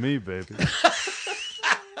some for me, baby.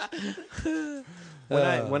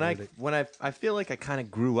 when I feel like I kind of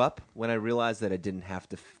grew up when I realized that I didn't have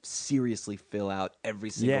to seriously fill out every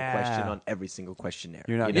single Yeah. question on every single questionnaire.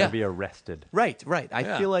 You're not you going know? to be arrested. Right. I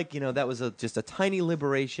Yeah. feel like that was just a tiny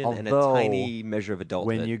liberation and a Although, tiny measure of adulthood.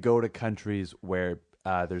 When you go to countries where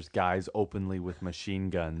there's guys openly with machine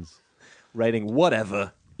guns. writing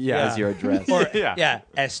whatever Yeah. as your address. Or Yeah.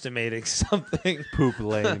 estimating something. Poop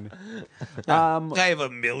lane. I have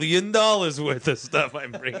 $1 million worth of stuff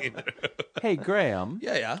I'm bringing. Hey, Graham.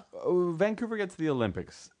 Yeah. Vancouver gets the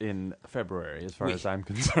Olympics in February, as far as I'm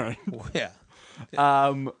concerned. Yeah.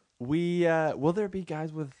 Will there be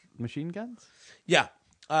guys with machine guns? Yeah.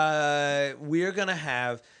 We're going to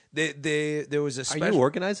have... There was a Are special... you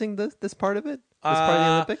organizing this part of it? This part of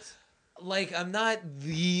the Olympics? Like, I'm not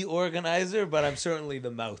the organizer, but I'm certainly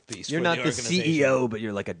the mouthpiece. You're for not the the organization. CEO, but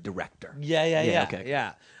you're like a director. Yeah. okay.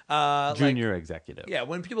 Yeah. Junior executive. Yeah,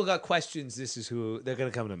 when people got questions, this is who they're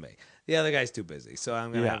going to come to me. The other guy's too busy, so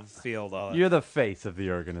I'm going to field all that. You're the face of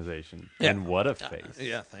the organization. Yeah. And what a face.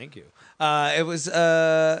 Yeah, thank you. It was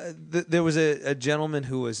there was a gentleman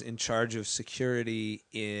who was in charge of security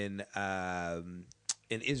in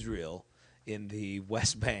Israel in the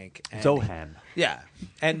West Bank. And Zohan. Yeah,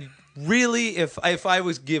 and really, if I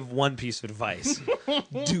was give one piece of advice,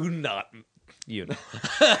 do not You know.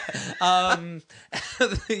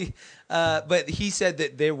 But he said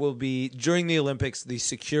that there will be, during the Olympics, the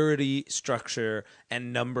security structure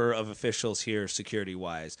and number of officials here,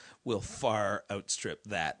 security-wise, will far outstrip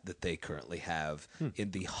that they currently have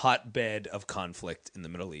in the hotbed of conflict in the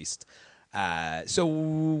Middle East. So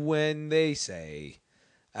when they say,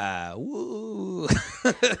 woo,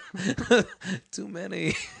 too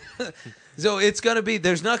many... So it's going to be,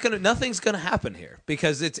 nothing's going to happen here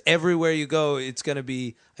because it's everywhere you go. It's going to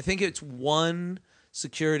be, I think it's one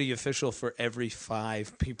security official for every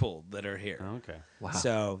 5 people that are here. Okay. Wow.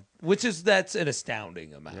 So, that's an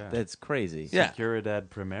astounding amount. Yeah. That's crazy. Yeah. Seguridad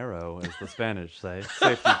primero, as the Spanish say.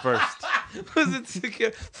 Safety first. Was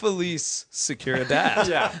it Feliz Seguridad?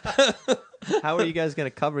 Yeah. How are you guys going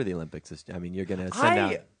to cover the Olympics? I mean, you're going to send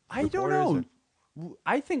out I don't reporters know.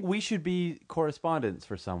 I think we should be correspondents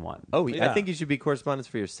for someone. Oh, Yeah. I think you should be correspondents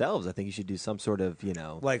for yourselves. I think you should do some sort of,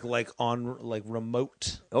 Like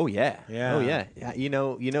remote. Oh yeah. Yeah. Oh yeah. Yeah. You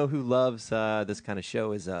know who loves this kind of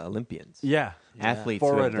show is Olympians. Yeah. Athletes who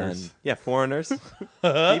have Foreigners. foreigners.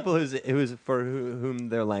 People whom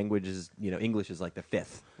their language is, English is like the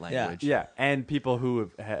 5th language. Yeah, and people who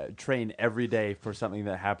train every day for something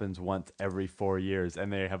that happens once every 4 years,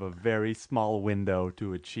 and they have a very small window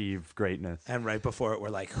to achieve greatness. And right before it, we're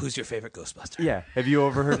like, who's your favorite Ghostbuster? Yeah. Have you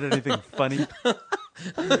overheard anything funny?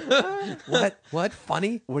 What?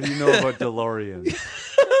 Funny? What do you know about DeLoreans?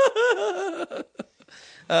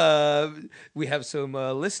 We have some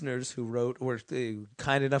listeners who were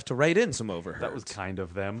kind enough to write in some overheard. That was kind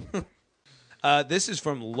of them. This is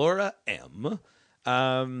from Laura M.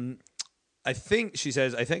 I think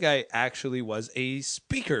I actually was a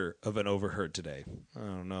speaker of an overheard today. I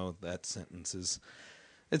don't know. That sentence is...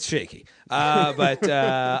 It's shaky. But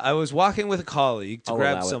I was walking with a colleague to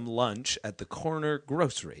grab some lunch at the corner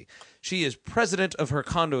grocery. She is president of her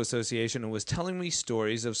condo association and was telling me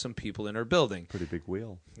stories of some people in her building. Pretty big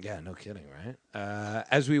wheel. Yeah, no kidding, right?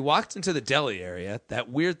 As we walked into the deli area, that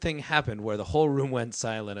weird thing happened where the whole room went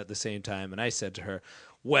silent at the same time, and I said to her,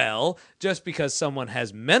 well, just because someone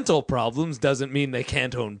has mental problems doesn't mean they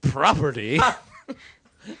can't own property.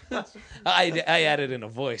 I added in a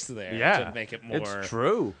voice there to make it more... It's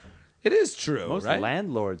true. It is true, Most right?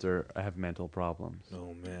 landlords have mental problems.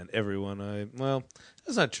 Oh, man. Well,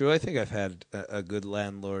 that's not true. I think I've had a good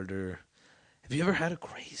landlord or... Have you ever had a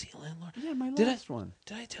crazy landlord? Yeah, my Did last one.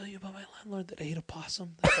 Did I tell you about my landlord that ate a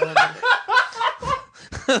possum?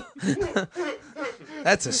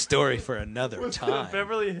 That's a story for another time.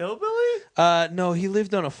 Beverly Hillbilly? No, he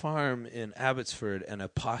lived on a farm in Abbotsford, and a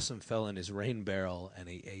possum fell in his rain barrel, and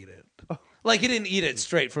he ate it. Like, he didn't eat it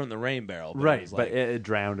straight from the rain barrel. But Right, it but it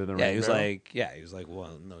drowned in the rain he was barrel. like,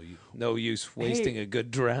 well, no use wasting a good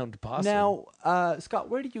drowned possum. Now, Scott,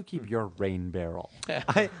 where do you keep your rain barrel?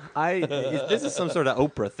 This is some sort of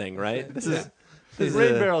Oprah thing, right? This is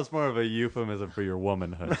Rain barrel is more of a euphemism for your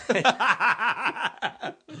womanhood.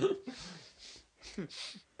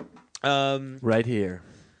 right here.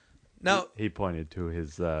 Now, he pointed to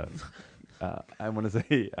his, I want to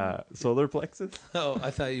say, solar plexus. Oh,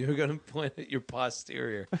 I thought you were going to point at your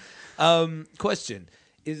posterior. Question: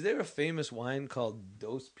 is there a famous wine called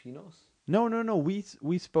Dos Pinos? No.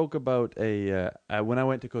 We spoke about when I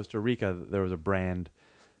went to Costa Rica, there was a brand.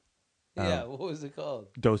 Yeah, what was it called?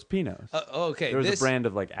 Dos Pinos. Okay. There was a brand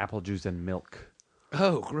of like apple juice and milk.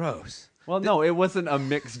 Oh, gross. Well, no, it wasn't a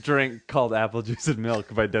mixed drink called apple juice and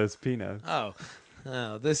milk by Dos Pinos. Oh,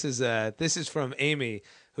 this is from Amy,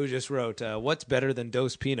 who just wrote, what's better than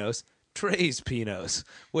Dos Pinos? Tres Pinos,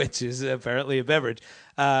 which is apparently a beverage.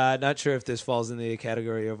 Not sure if this falls in the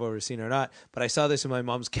category of overseen or not, but I saw this in my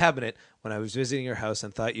mom's cabinet when I was visiting her house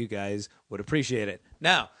and thought you guys would appreciate it.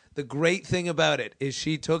 Now, the great thing about it is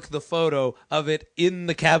she took the photo of it in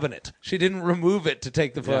the cabinet. She didn't remove it to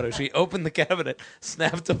take the photo. Yeah. She opened the cabinet,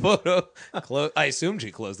 snapped a photo. I assume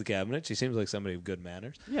she closed the cabinet. She seems like somebody of good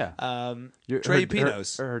manners. Yeah. Tres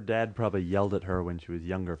Pinos. Her dad probably yelled at her when she was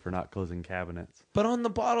younger for not closing cabinets. But on the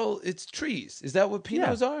bottle, it's trees. Is that what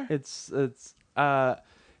Pinots are? It's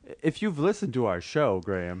if you've listened to our show,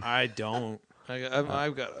 Graham. I don't. I've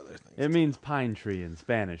got other things. It means pine tree in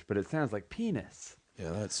Spanish, but it sounds like penis.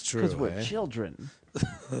 Yeah, that's true. Because we're children.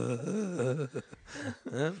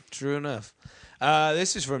 True enough.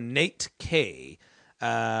 This is from Nate K.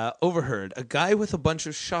 Overheard, a guy with a bunch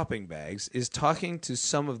of shopping bags is talking to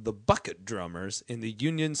some of the bucket drummers in the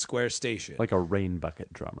Union Square station. Like a rain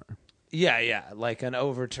bucket drummer. Yeah, like an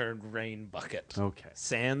overturned rain bucket. Okay.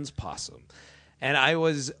 Sans possum. And I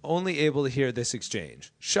was only able to hear this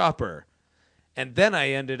exchange. Shopper. And then I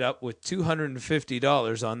ended up with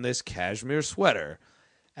 $250 on this cashmere sweater.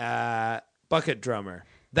 Bucket drummer.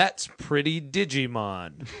 That's pretty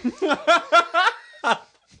Digimon.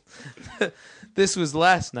 This was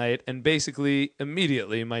last night, and basically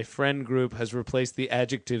immediately my friend group has replaced the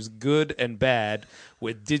adjectives good and bad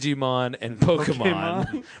with Digimon and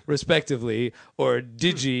Pokemon, respectively, or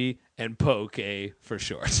Digi and Poke for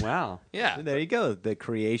short. Wow. Yeah. There you go. The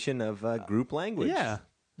creation of group language. Yeah.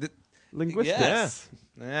 Linguistics. Yes.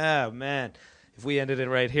 Ah, man. If we ended it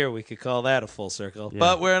right here, we could call that a full circle. Yeah.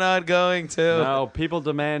 But we're not going to. No, people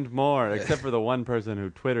demand more, except for the one person who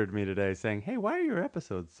Twittered me today saying, hey, why are your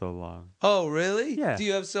episodes so long? Oh, really? Yeah. Do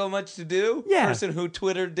you have so much to do? Yeah. Person who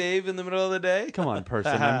Twittered Dave in the middle of the day? Come on,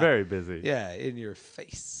 person. I'm very busy. Yeah, in your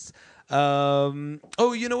face.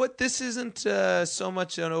 Oh, you know what? This isn't so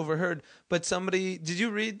much an overheard, but somebody, did you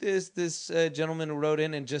read this? This gentleman who wrote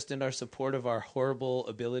in and just in our support of our horrible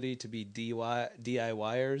ability to be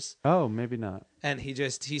DIYers. Oh, maybe not. And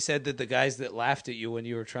he said that the guys that laughed at you when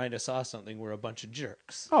you were trying to saw something were a bunch of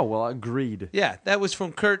jerks. Oh, well, agreed. Yeah, that was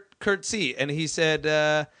from Kurt C. And he said,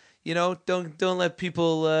 don't let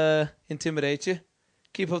people intimidate you.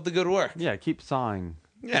 Keep up the good work. Yeah, keep sawing.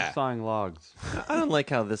 Yeah. Keep sawing logs. I don't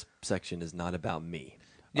like how this section is not about me.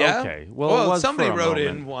 Yeah. Okay. Well, it was somebody for a wrote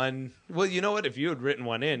moment. in one. Well, you know what? If you had written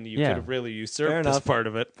one in, you Yeah. could have really usurped Fair this enough. part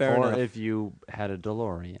of it. Fair or enough. if you had a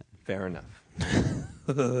DeLorean. Fair enough.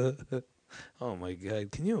 Oh my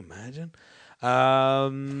God! Can you imagine?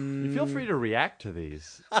 You feel free to react to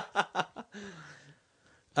these. Is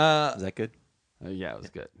that good? Yeah, it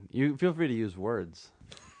was good. You feel free to use words.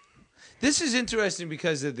 This is interesting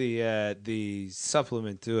because of the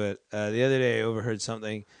supplement to it. The other day, I overheard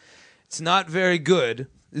something. It's not very good,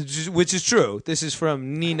 which is true. This is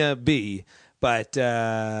from Nina B. But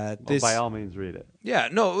this, by all means, read it. yeah,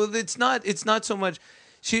 no, it's not. It's not so much.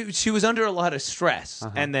 She was under a lot of stress,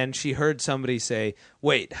 and then she heard somebody say,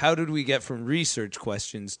 "Wait, how did we get from research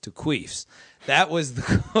questions to queefs?" That was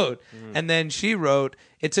the quote. And then she wrote,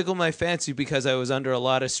 "It tickled my fancy because I was under a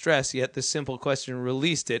lot of stress, yet the simple question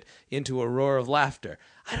released it into a roar of laughter."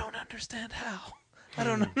 I don't understand how. I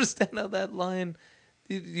don't understand how that line.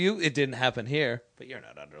 It didn't happen here, but you're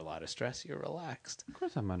not under a lot of stress. You're relaxed. Of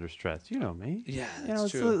course I'm under stress. You know me. Yeah, You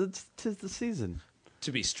that's know, true. 'Tis the season.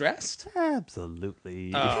 To be stressed?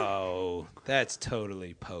 Absolutely. Oh, that's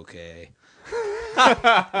totally poke. Yeah,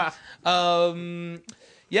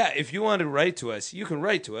 if you want to write to us, you can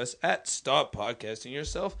write to us at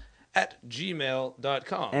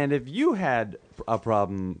stoppodcastingyourself@gmail.com. And if you had a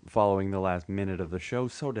problem following the last minute of the show,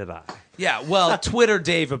 so did I. Yeah, well, Twitter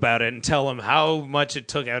Dave about it and tell him how much it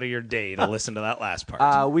took out of your day to listen to that last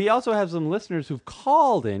part. We also have some listeners who've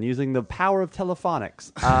called in using the power of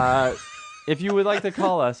telephonics. If you would like to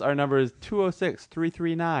call us, our number is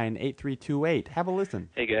 206-339-8328. Have a listen.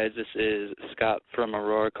 Hey guys, this is Scott from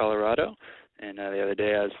Aurora, Colorado. And the other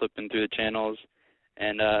day I was flipping through the channels,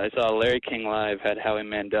 and I saw Larry King Live had Howie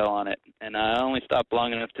Mandel on it. And I only stopped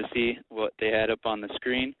long enough to see what they had up on the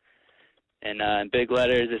screen. And in big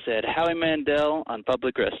letters it said, Howie Mandel on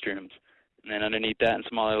public restrooms. And then underneath that in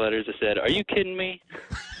smaller letters it said, are you kidding me?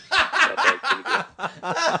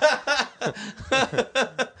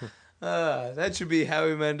 That should be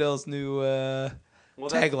Howie Mandel's new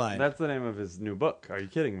tagline. That's the name of his new book. Are you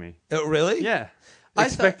kidding me? Oh, really? Yeah. I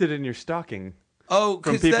Expect it in your stocking Oh,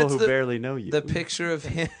 from 'cause people that's who barely know you. the picture of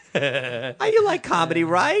him. You like comedy,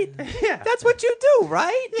 right? Yeah. That's what you do,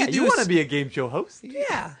 right? Yeah, you want to be a game show host?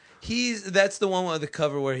 Yeah. That's the one with the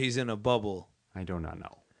cover where he's in a bubble. I do not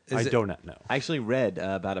know. Is I it- do not know. I actually read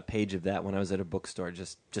about a page of that when I was at a bookstore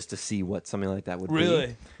just to see what something like that would be.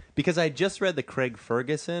 Really? Because I just read the Craig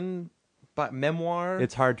Ferguson memoir.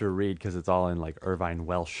 It's hard to read because it's all in like Irvine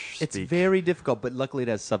Welsh speak. It's very difficult, but luckily it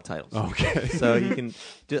has subtitles. Okay. So you can.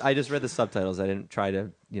 I just read the subtitles. I didn't try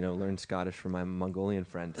to, learn Scottish from my Mongolian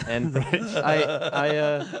friend. And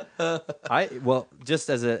well, just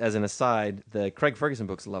as an aside, the Craig Ferguson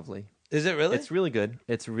book's lovely. Is it really? It's really good.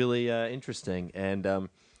 It's really interesting. And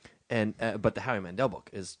but the Howie Mandel book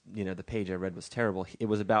is, the page I read was terrible. It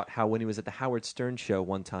was about how when he was at the Howard Stern show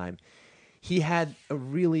one time, he had a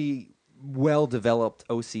really well-developed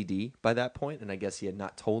OCD by that point, and I guess he had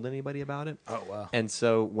not told anybody about it. Oh, wow. And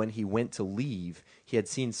so when he went to leave, he had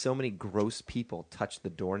seen so many gross people touch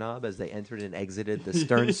the doorknob as they entered and exited the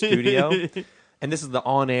Stern studio. And this is the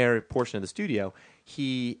on-air portion of the studio.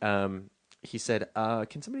 He said,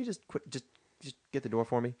 "Can somebody just get the door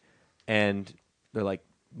for me?" And they're like,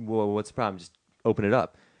 "Well, what's the problem? Just open it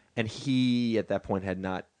up." And he, at that point, had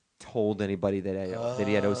not told anybody that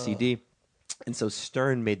he had OCD. And so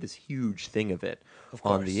Stern made this huge thing of it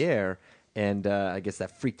on the air, and I guess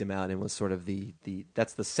that freaked him out and was sort of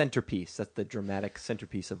that's the centerpiece. That's the dramatic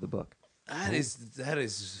centerpiece of the book. That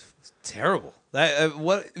is terrible.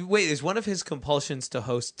 Wait, is one of his compulsions to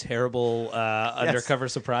host terrible undercover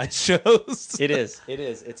surprise shows? It is.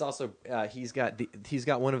 It's also he's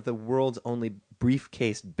got one of the world's only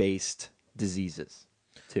briefcase-based diseases,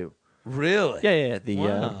 too. Really? Yeah.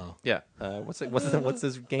 Wow. What's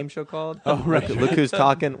this game show called? Oh, right. Look who's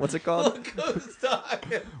talking. What's it called? Look who's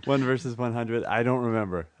talking. 1 versus 100. I don't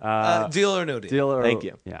remember. Deal or no deal? Deal or Thank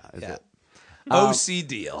you. Yeah. Is Yeah. it? OC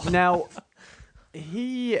deal. Now,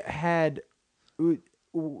 he had.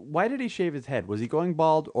 Why did he shave his head? Was he going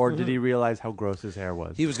bald, or did he realize how gross his hair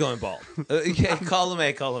was? He was going bald. Call him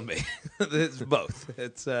A, call him B. It's both.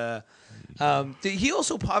 It's he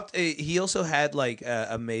also popped. He also had like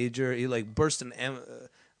a major. He like burst an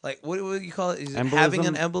like what do you call it? Is it having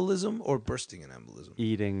an embolism or bursting an embolism?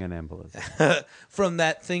 Eating an embolism. From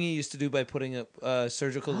that thing he used to do by putting a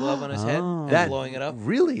surgical glove on his head and blowing it up.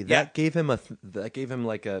 Really? That gave him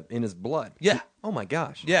like a in his blood. Yeah. Oh my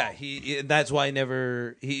gosh. Yeah, that's why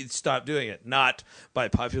he stopped doing it, not by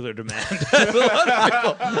popular demand. As a lot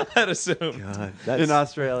of people had assumed. God, In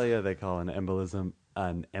Australia, they call an embolism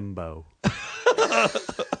an embo.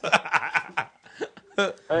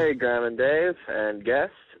 Hey, Graham and Dave and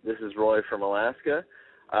guests. This is Roy from Alaska.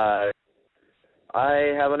 I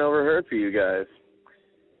haven't overheard for you guys.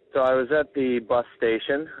 So I was at the bus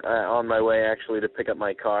station on my way actually to pick up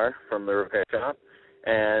my car from the repair shop,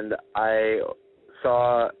 and I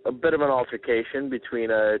saw a bit of an altercation between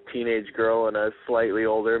a teenage girl and a slightly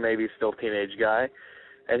older, maybe still teenage guy,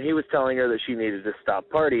 and he was telling her that she needed to stop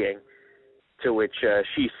partying, to which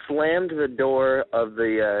she slammed the door of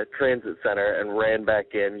the transit center and ran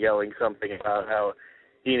back in, yelling something about how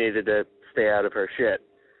he needed to stay out of her shit.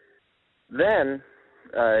 Then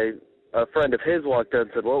a friend of his walked up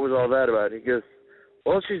and said, "What was all that about?" He goes,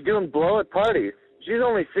 "Well, she's doing blow at parties. She's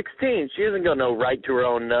only 16. She hasn't got no right to her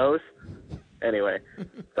own nose." Anyway,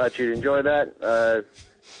 thought you'd enjoy that.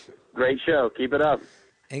 Great show. Keep it up.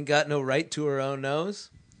 Ain't got no right to her own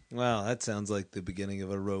nose? Wow, that sounds like the beginning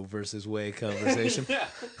of a Roe versus Wade conversation.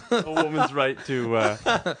 A woman's right to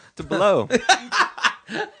to blow.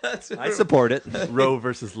 I support it. Roe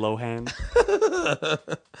versus Lohan.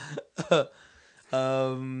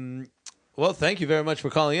 Well, thank you very much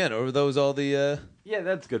for calling in. Or were those all the... Yeah,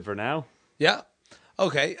 that's good for now. Yeah.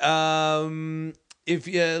 Okay. If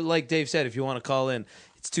you, like Dave said, if you want to call in,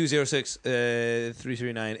 it's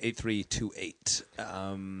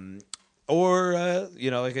 206-339-8328. Or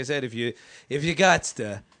like I said, if you got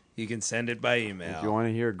to, you can send it by email. If you want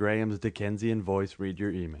to hear Graham's Dickensian voice, read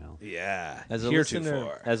your email. Yeah. As a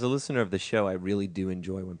listener of the show, I really do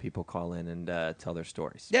enjoy when people call in and tell their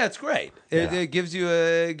stories. Yeah, it's great. It gives you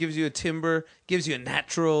a timbre, gives you a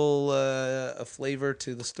natural a flavor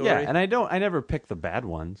to the story. Yeah, and I never pick the bad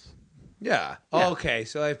ones. Yeah. Okay,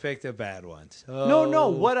 so I picked a bad one. So... No.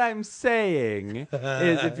 What I'm saying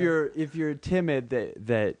is, if you're timid,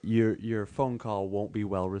 that your phone call won't be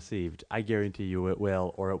well received. I guarantee you it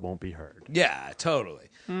will, or it won't be heard. Yeah, totally.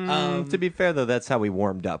 To be fair, though, that's how we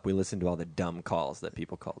warmed up. We listened to all the dumb calls that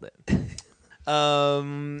people called in.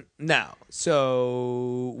 Now,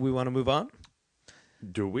 so we want to move on?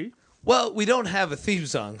 Do we? Well, we don't have a theme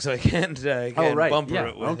song, so I can't bumper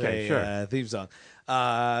it with a theme song.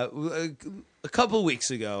 A couple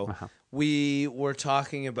weeks ago, we were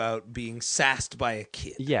talking about being sassed by a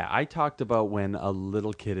kid. Yeah, I talked about when a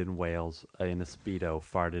little kid in Wales in a Speedo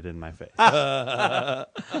farted in my face.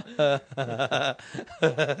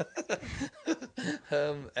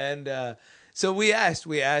 So we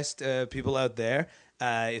asked people out there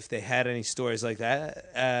if they had any stories like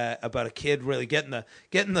that about a kid really getting the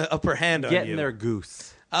upper hand on you. Getting their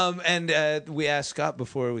goose. And we asked Scott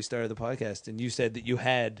before we started the podcast, and you said that you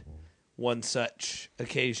had one such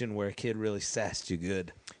occasion where a kid really sassed you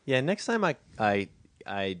good. Yeah, next time I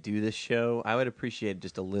do this show, I would appreciate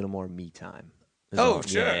just a little more me time. Oh,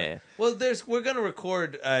 sure. Yeah. Well, we're going to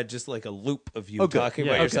record just like a loop of you talking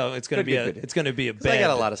about yourself. It's going to be it's going to be a bed. I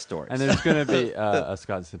got a lot of stories, and there's going to be a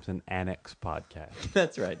Scott Simpson Annex podcast.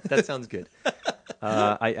 That's right. That sounds good.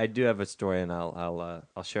 I do have a story, and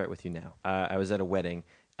I'll share it with you now. I was at a wedding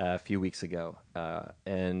a few weeks ago,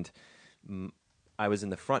 and I was in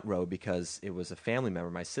the front row because it was a family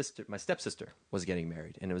member. My stepsister was getting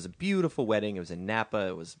married, and it was a beautiful wedding. It was in Napa.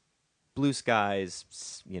 It was blue skies,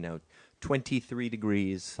 23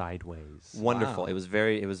 degrees sideways. Wonderful. Wow. It was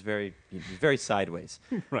very sideways.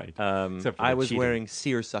 Right. I was wearing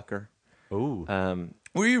seersucker. Ooh.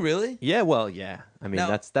 Were you really? Yeah. Well, yeah. I mean, Now-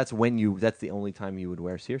 that's the only time you would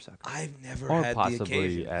wear seersucker. I've never Or had the possibly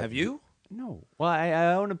occasion. at- Have you? No. Well,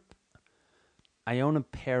 I own a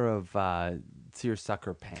pair of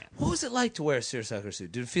seersucker pants. What was it like to wear a seersucker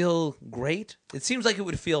suit? Did it feel great? It seems like it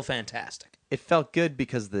would feel fantastic. It felt good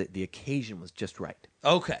because the occasion was just right.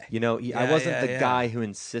 Okay. You know, I wasn't the guy who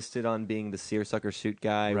insisted on being the seersucker suit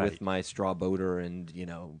guy with my straw boater and,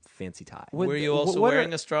 fancy tie. Were you also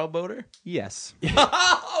wearing a straw boater? Yes.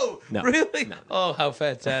 Oh, No. really? No. Oh, how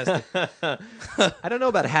fantastic. I don't know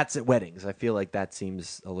about hats at weddings. I feel like that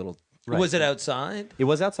seems a little... Right. Was it outside? It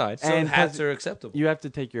was outside. So And hats has- are acceptable. You have to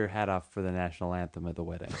take your hat off for the national anthem at the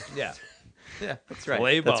wedding. Yeah. Yeah, That's right.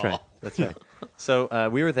 Play ball. That's right. That's right. So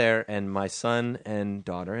we were there, and my son and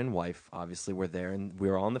daughter and wife obviously were there, and we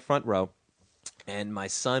were all in the front row. And my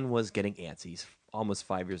son was getting antsy. He's almost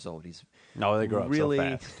 5 years old. He's No, they grow up really,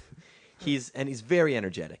 so fast. He's very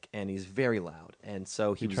energetic, and he's very loud. And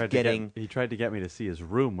so he was He tried to get me to see his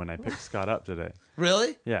room when I picked Scott up today.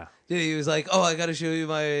 Really? Yeah. Dude, he was like, "Oh, I got to show you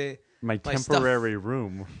my temporary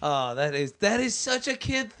room. Oh, that is such a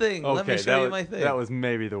kid thing. Let me show you my thing. That was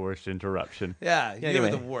maybe the worst interruption. Yeah, you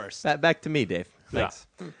Anyway, were the worst. Back to me, Dave. Yeah.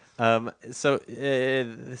 Thanks. So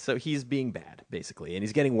he's being bad, basically, and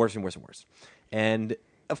he's getting worse and worse and worse. And,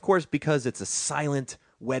 of course, because it's a silent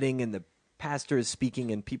wedding and the pastor is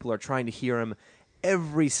speaking and people are trying to hear him,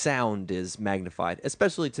 every sound is magnified,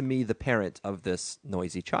 especially to me, the parent of this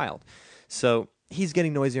noisy child. So he's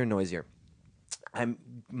getting noisier and noisier.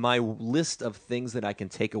 My list of things that I can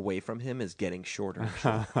take away from him is getting shorter and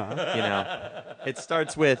shorter. It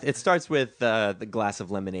starts with the glass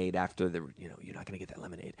of lemonade after you're not going to get that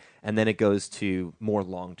lemonade, and then it goes to more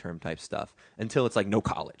long-term type stuff until it's like no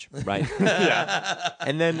college, right? Yeah.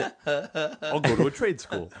 And then I'll go to a trade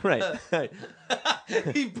school. right.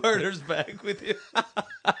 He barters back with you.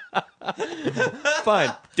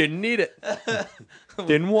 Fine. Didn't need it.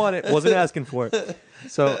 Didn't want it. Wasn't asking for it.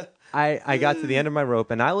 So I got to the end of my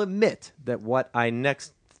rope, and I'll admit that what I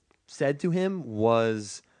next said to him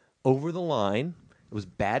was over the line. It was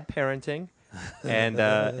bad parenting, and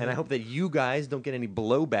I hope that you guys don't get any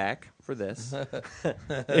blowback for this.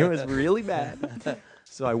 It was really bad.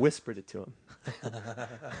 So I whispered it to him.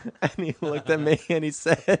 And he looked at me and he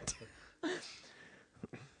said,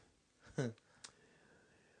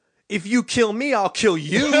 "If you kill me, I'll kill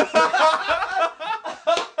you."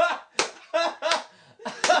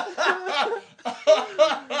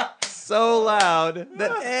 So loud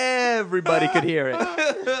that everybody could hear it.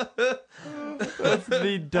 That's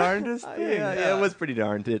the darndest thing. Yeah, it was pretty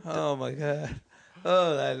darned. Oh my god.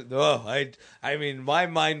 I mean, my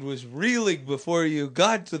mind was reeling before you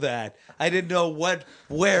got to that. I didn't know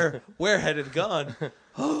where had it gone.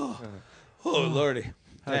 Oh lordy.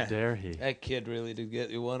 How dare he? That kid really did get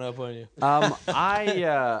you one up on you.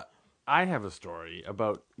 I have a story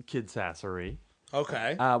about kid sassery.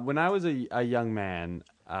 Okay. When I was a young man,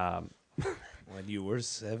 When you were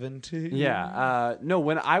 17? yeah, no,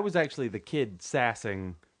 when I was actually the kid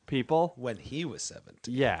sassing people. When he was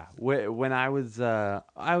 17. Yeah, when I was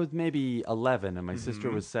maybe 11 and my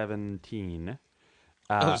sister was 17.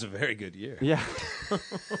 That was a very good year. Yeah.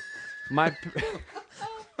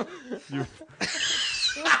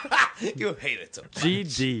 You hate it so much.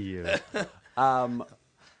 GD.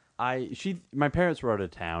 My parents were out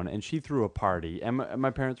of town, and she threw a party, and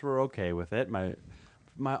my parents were okay with it.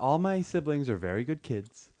 All my siblings are very good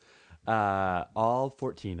kids, all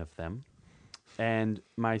 14 of them, and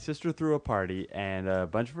my sister threw a party, and a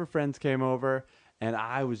bunch of her friends came over, and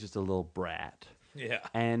I was just a little brat. Yeah.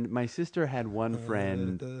 And my sister had one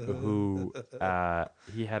friend who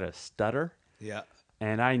he had a stutter. Yeah.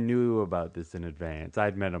 And I knew about this in advance.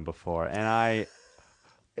 I'd met him before, and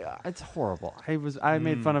it's horrible. I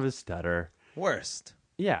made fun of his stutter. Worst.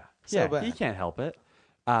 Yeah, So bad. he can't help it.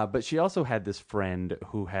 But she also had this friend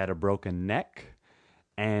who had a broken neck,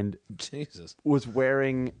 and Jesus. was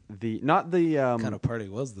wearing not the What kind of party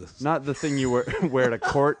was this? not the thing you wear to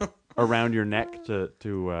court around your neck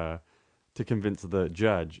to convince the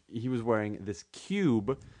judge. He was wearing this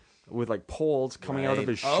cube with like poles coming out of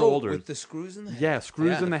his shoulders. With the screws in the head? Yeah,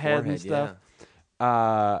 screws in the head and stuff.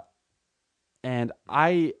 And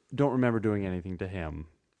I don't remember doing anything to him.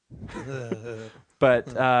 But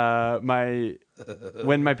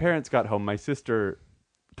when my parents got home, my sister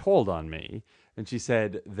told on me, and she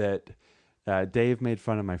said that Dave made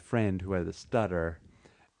fun of my friend who had a stutter,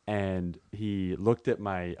 and he looked at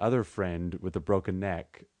my other friend with a broken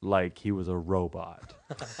neck like he was a robot.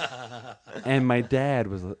 And my dad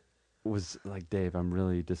was like, "Dave, I'm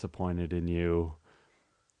really disappointed in you.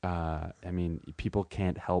 I mean, people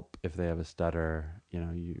can't help if they have a stutter. You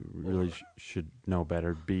know, you really should know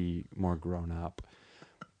better, be more grown up."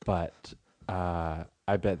 But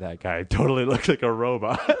I bet that guy totally looked like a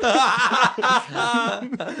robot.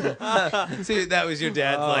 See, that was your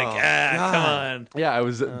dad's come on. Yeah, I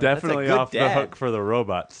was definitely good off the dad. hook for the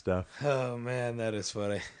robot stuff. Oh, man, that is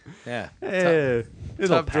funny. Yeah. It'll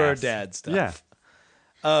Top drawer pass. dad stuff.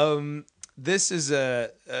 Yeah. This is a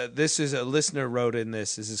listener wrote in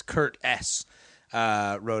this. This is Kurt S.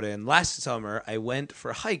 Wrote in. Last summer, I went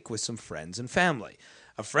for a hike with some friends and family.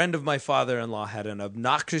 A friend of my father-in-law had an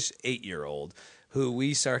obnoxious 8-year-old who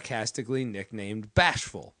we sarcastically nicknamed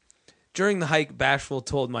Bashful. During the hike, Bashful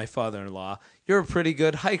told my father-in-law, "You're a pretty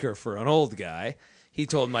good hiker for an old guy." He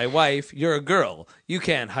told my wife, "You're a girl. You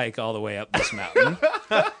can't hike all the way up this mountain."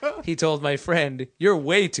 He told my friend, "You're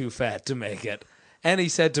way too fat to make it." And he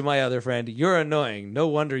said to my other friend, "You're annoying. No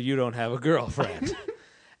wonder you don't have a girlfriend."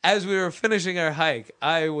 As we were finishing our hike,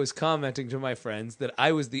 I was commenting to my friends that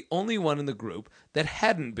I was the only one in the group that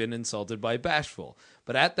hadn't been insulted by Bashful.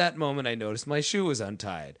 But at that moment, I noticed my shoe was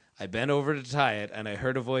untied. I bent over to tie it, and I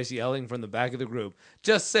heard a voice yelling from the back of the group,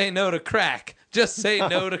 "Just say no to crack. Just say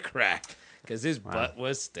no to crack." Because his butt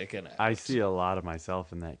was sticking out. I see a lot of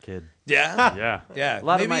myself in that kid. Yeah? Yeah. Yeah. A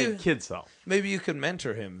lot Maybe of my kid self. Maybe you could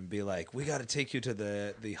mentor him and be like, "We got to take you to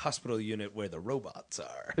the hospital unit where the robots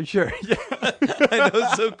are." Sure. Yeah. I know,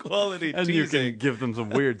 so quality And teasing. you can give them some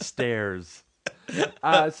weird stares.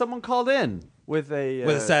 Someone called in with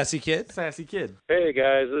a sassy kid? Sassy kid. Hey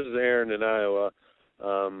guys, this is Aaron in Iowa.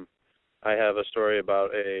 I have a story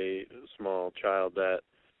about a small child that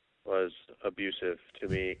was abusive to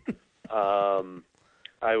me.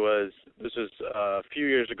 This was a few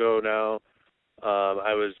years ago now.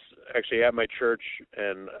 I was actually at my church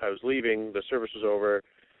and I was leaving. The service was over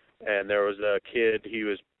and there was a kid. He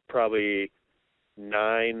was probably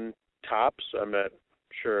 9 tops. I'm not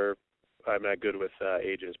sure. I'm not good with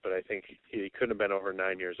ages, but I think he couldn't have been over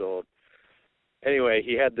 9 years old. Anyway,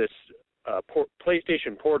 he had this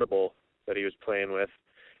PlayStation Portable that he was playing with,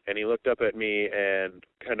 and he looked up at me and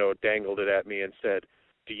kind of dangled it at me and said,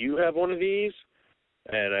 "Do you have one of these?"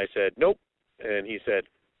 And I said, "Nope." And he said,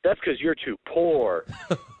 "That's because you're too poor."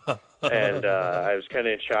 And I was kind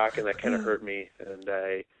of in shock, and that kind of hurt me. And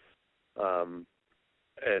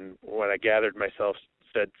and when I gathered myself,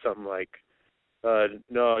 said something like,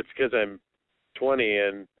 "No, it's because I'm 20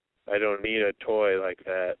 and I don't need a toy like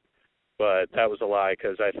that." But that was a lie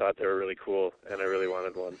because I thought they were really cool and I really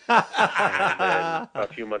wanted one. And then a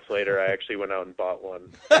few months later, I actually went out and bought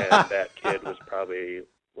one. And that kid was probably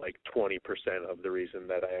like 20% of the reason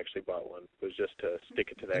that I actually bought one, was just to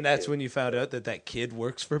stick it to that And that's kid. when you found out that kid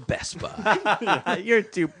works for Best Buy. You're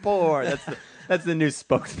too poor. That's the new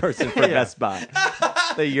spokesperson for Best Buy.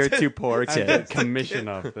 The "you're too poor" I kid. get commission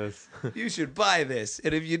off this. You should buy this,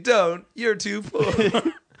 and if you don't, you're too poor.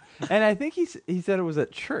 And I think he said it was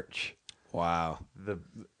at church. Wow.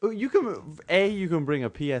 You can bring a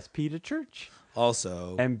PSP to church,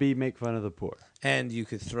 Also, and B, make fun of the poor. and you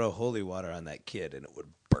could throw holy water on that kid, and it would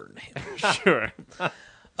burn him. Sure.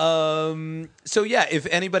 So yeah, if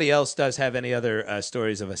anybody else does have any other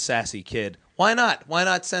stories of a sassy kid, why not? Why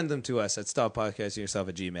not send them to us at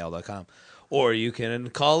stoppodcastingyourself@gmail.com. Or you can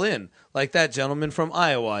call in, like that gentleman from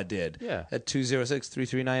Iowa did, at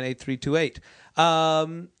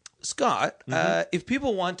 206-339-8328. Scott, if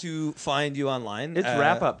people want to find you online, It's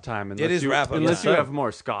wrap-up time. It is wrap-up Unless time. you have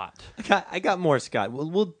more Scott. I got more, Scott.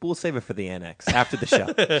 We'll save it for the annex after the show.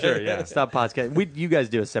 Sure, yeah. Stop podcast. You guys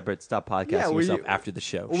do a separate Stop Podcasting Yourself after the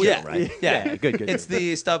show. Yeah, right? yeah. Good. It's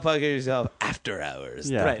the Stop Podcasting Yourself after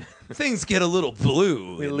hours. Yeah. right. Things get a little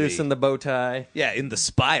blue. We in loosen the bow tie. Yeah, in the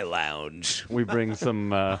spy lounge. We bring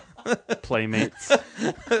some playmates.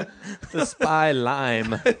 The Spy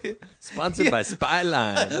Lime. Sponsored by Spy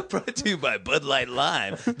Lime. Brought to you by Bud Light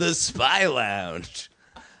Lime, the Spy Lounge.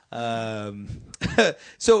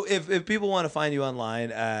 So if people want to find you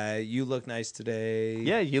online, You Look Nice Today.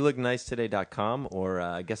 Yeah, youlooknicetoday.com or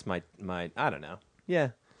I guess my I don't know.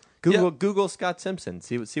 Yeah. Google Scott Simpson.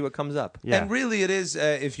 See what comes up. Yeah. And really, it is,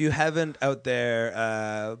 if you haven't out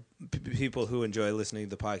there, people who enjoy listening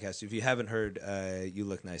to the podcast, if you haven't heard You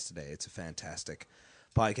Look Nice Today, it's a fantastic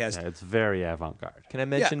podcast. Yeah, it's very avant-garde. Can I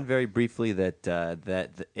mention very briefly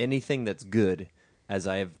that anything that's good, as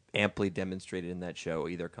I have amply demonstrated in that show,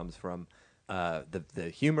 either comes from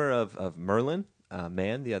the humor of Merlin,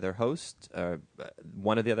 Man, the other host,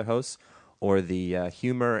 one of the other hosts, or the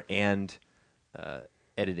humor and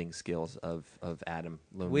editing skills of Adam.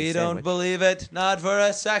 Lonely We Sandwich. don't believe it, not for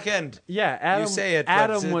a second. Yeah, Adam. You say it, but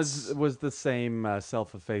Adam it's- was the same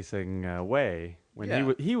self-effacing way.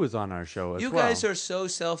 when he was on our show as You well. guys are so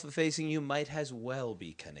self-effacing, you might as well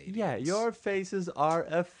be Canadians. Yeah, your faces are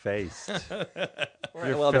effaced.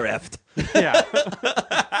 Well, they're effed. Yeah.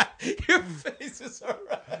 Your faces are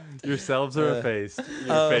right. Yourselves are effaced.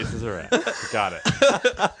 Your faces are effed. Got it.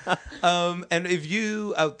 And if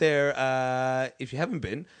you out there, if you haven't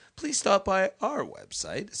been, please stop by our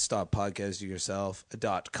website,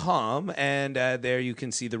 stoppodcastingyourself.com, and there you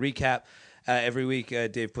can see the recap. Every week,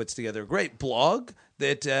 Dave puts together a great blog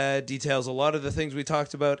that details a lot of the things we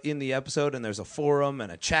talked about in the episode, and there's a forum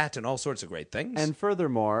and a chat and all sorts of great things. And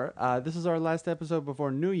furthermore, this is our last episode before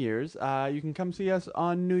New Year's. You can come see us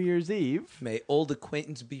on New Year's Eve. May old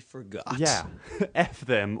acquaintance be forgot. Yeah. F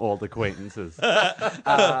them, old acquaintances.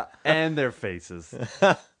 And their faces.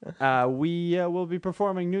 We will be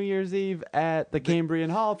performing New Year's Eve at the Cambrian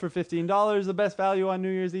Hall for $15, the best value on New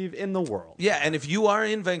Year's Eve in the world. Yeah, and if you are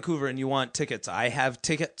in Vancouver and you want tickets, I have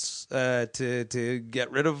tickets to get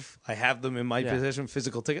rid of. I have them in my possession,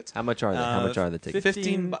 physical tickets. How much are they? How much are the tickets?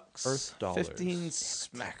 $15. Earth dollars. 15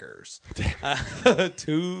 smackers.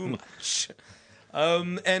 Too much.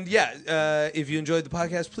 And if you enjoyed the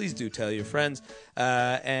podcast, please do tell your friends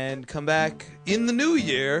and come back in the new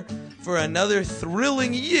year for another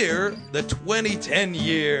thrilling year, the 2010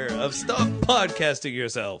 year of Stop Podcasting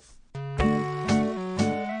Yourself.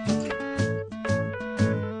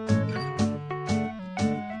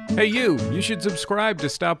 Hey, you should subscribe to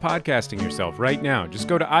Stop Podcasting Yourself right now. Just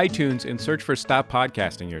go to iTunes and search for Stop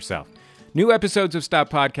Podcasting Yourself. New episodes of Stop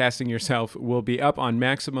Podcasting Yourself will be up on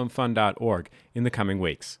MaximumFun.org in the coming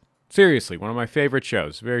weeks. Seriously, one of my favorite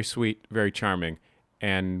shows. Very sweet, very charming,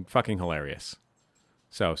 and fucking hilarious.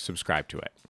 So subscribe to it.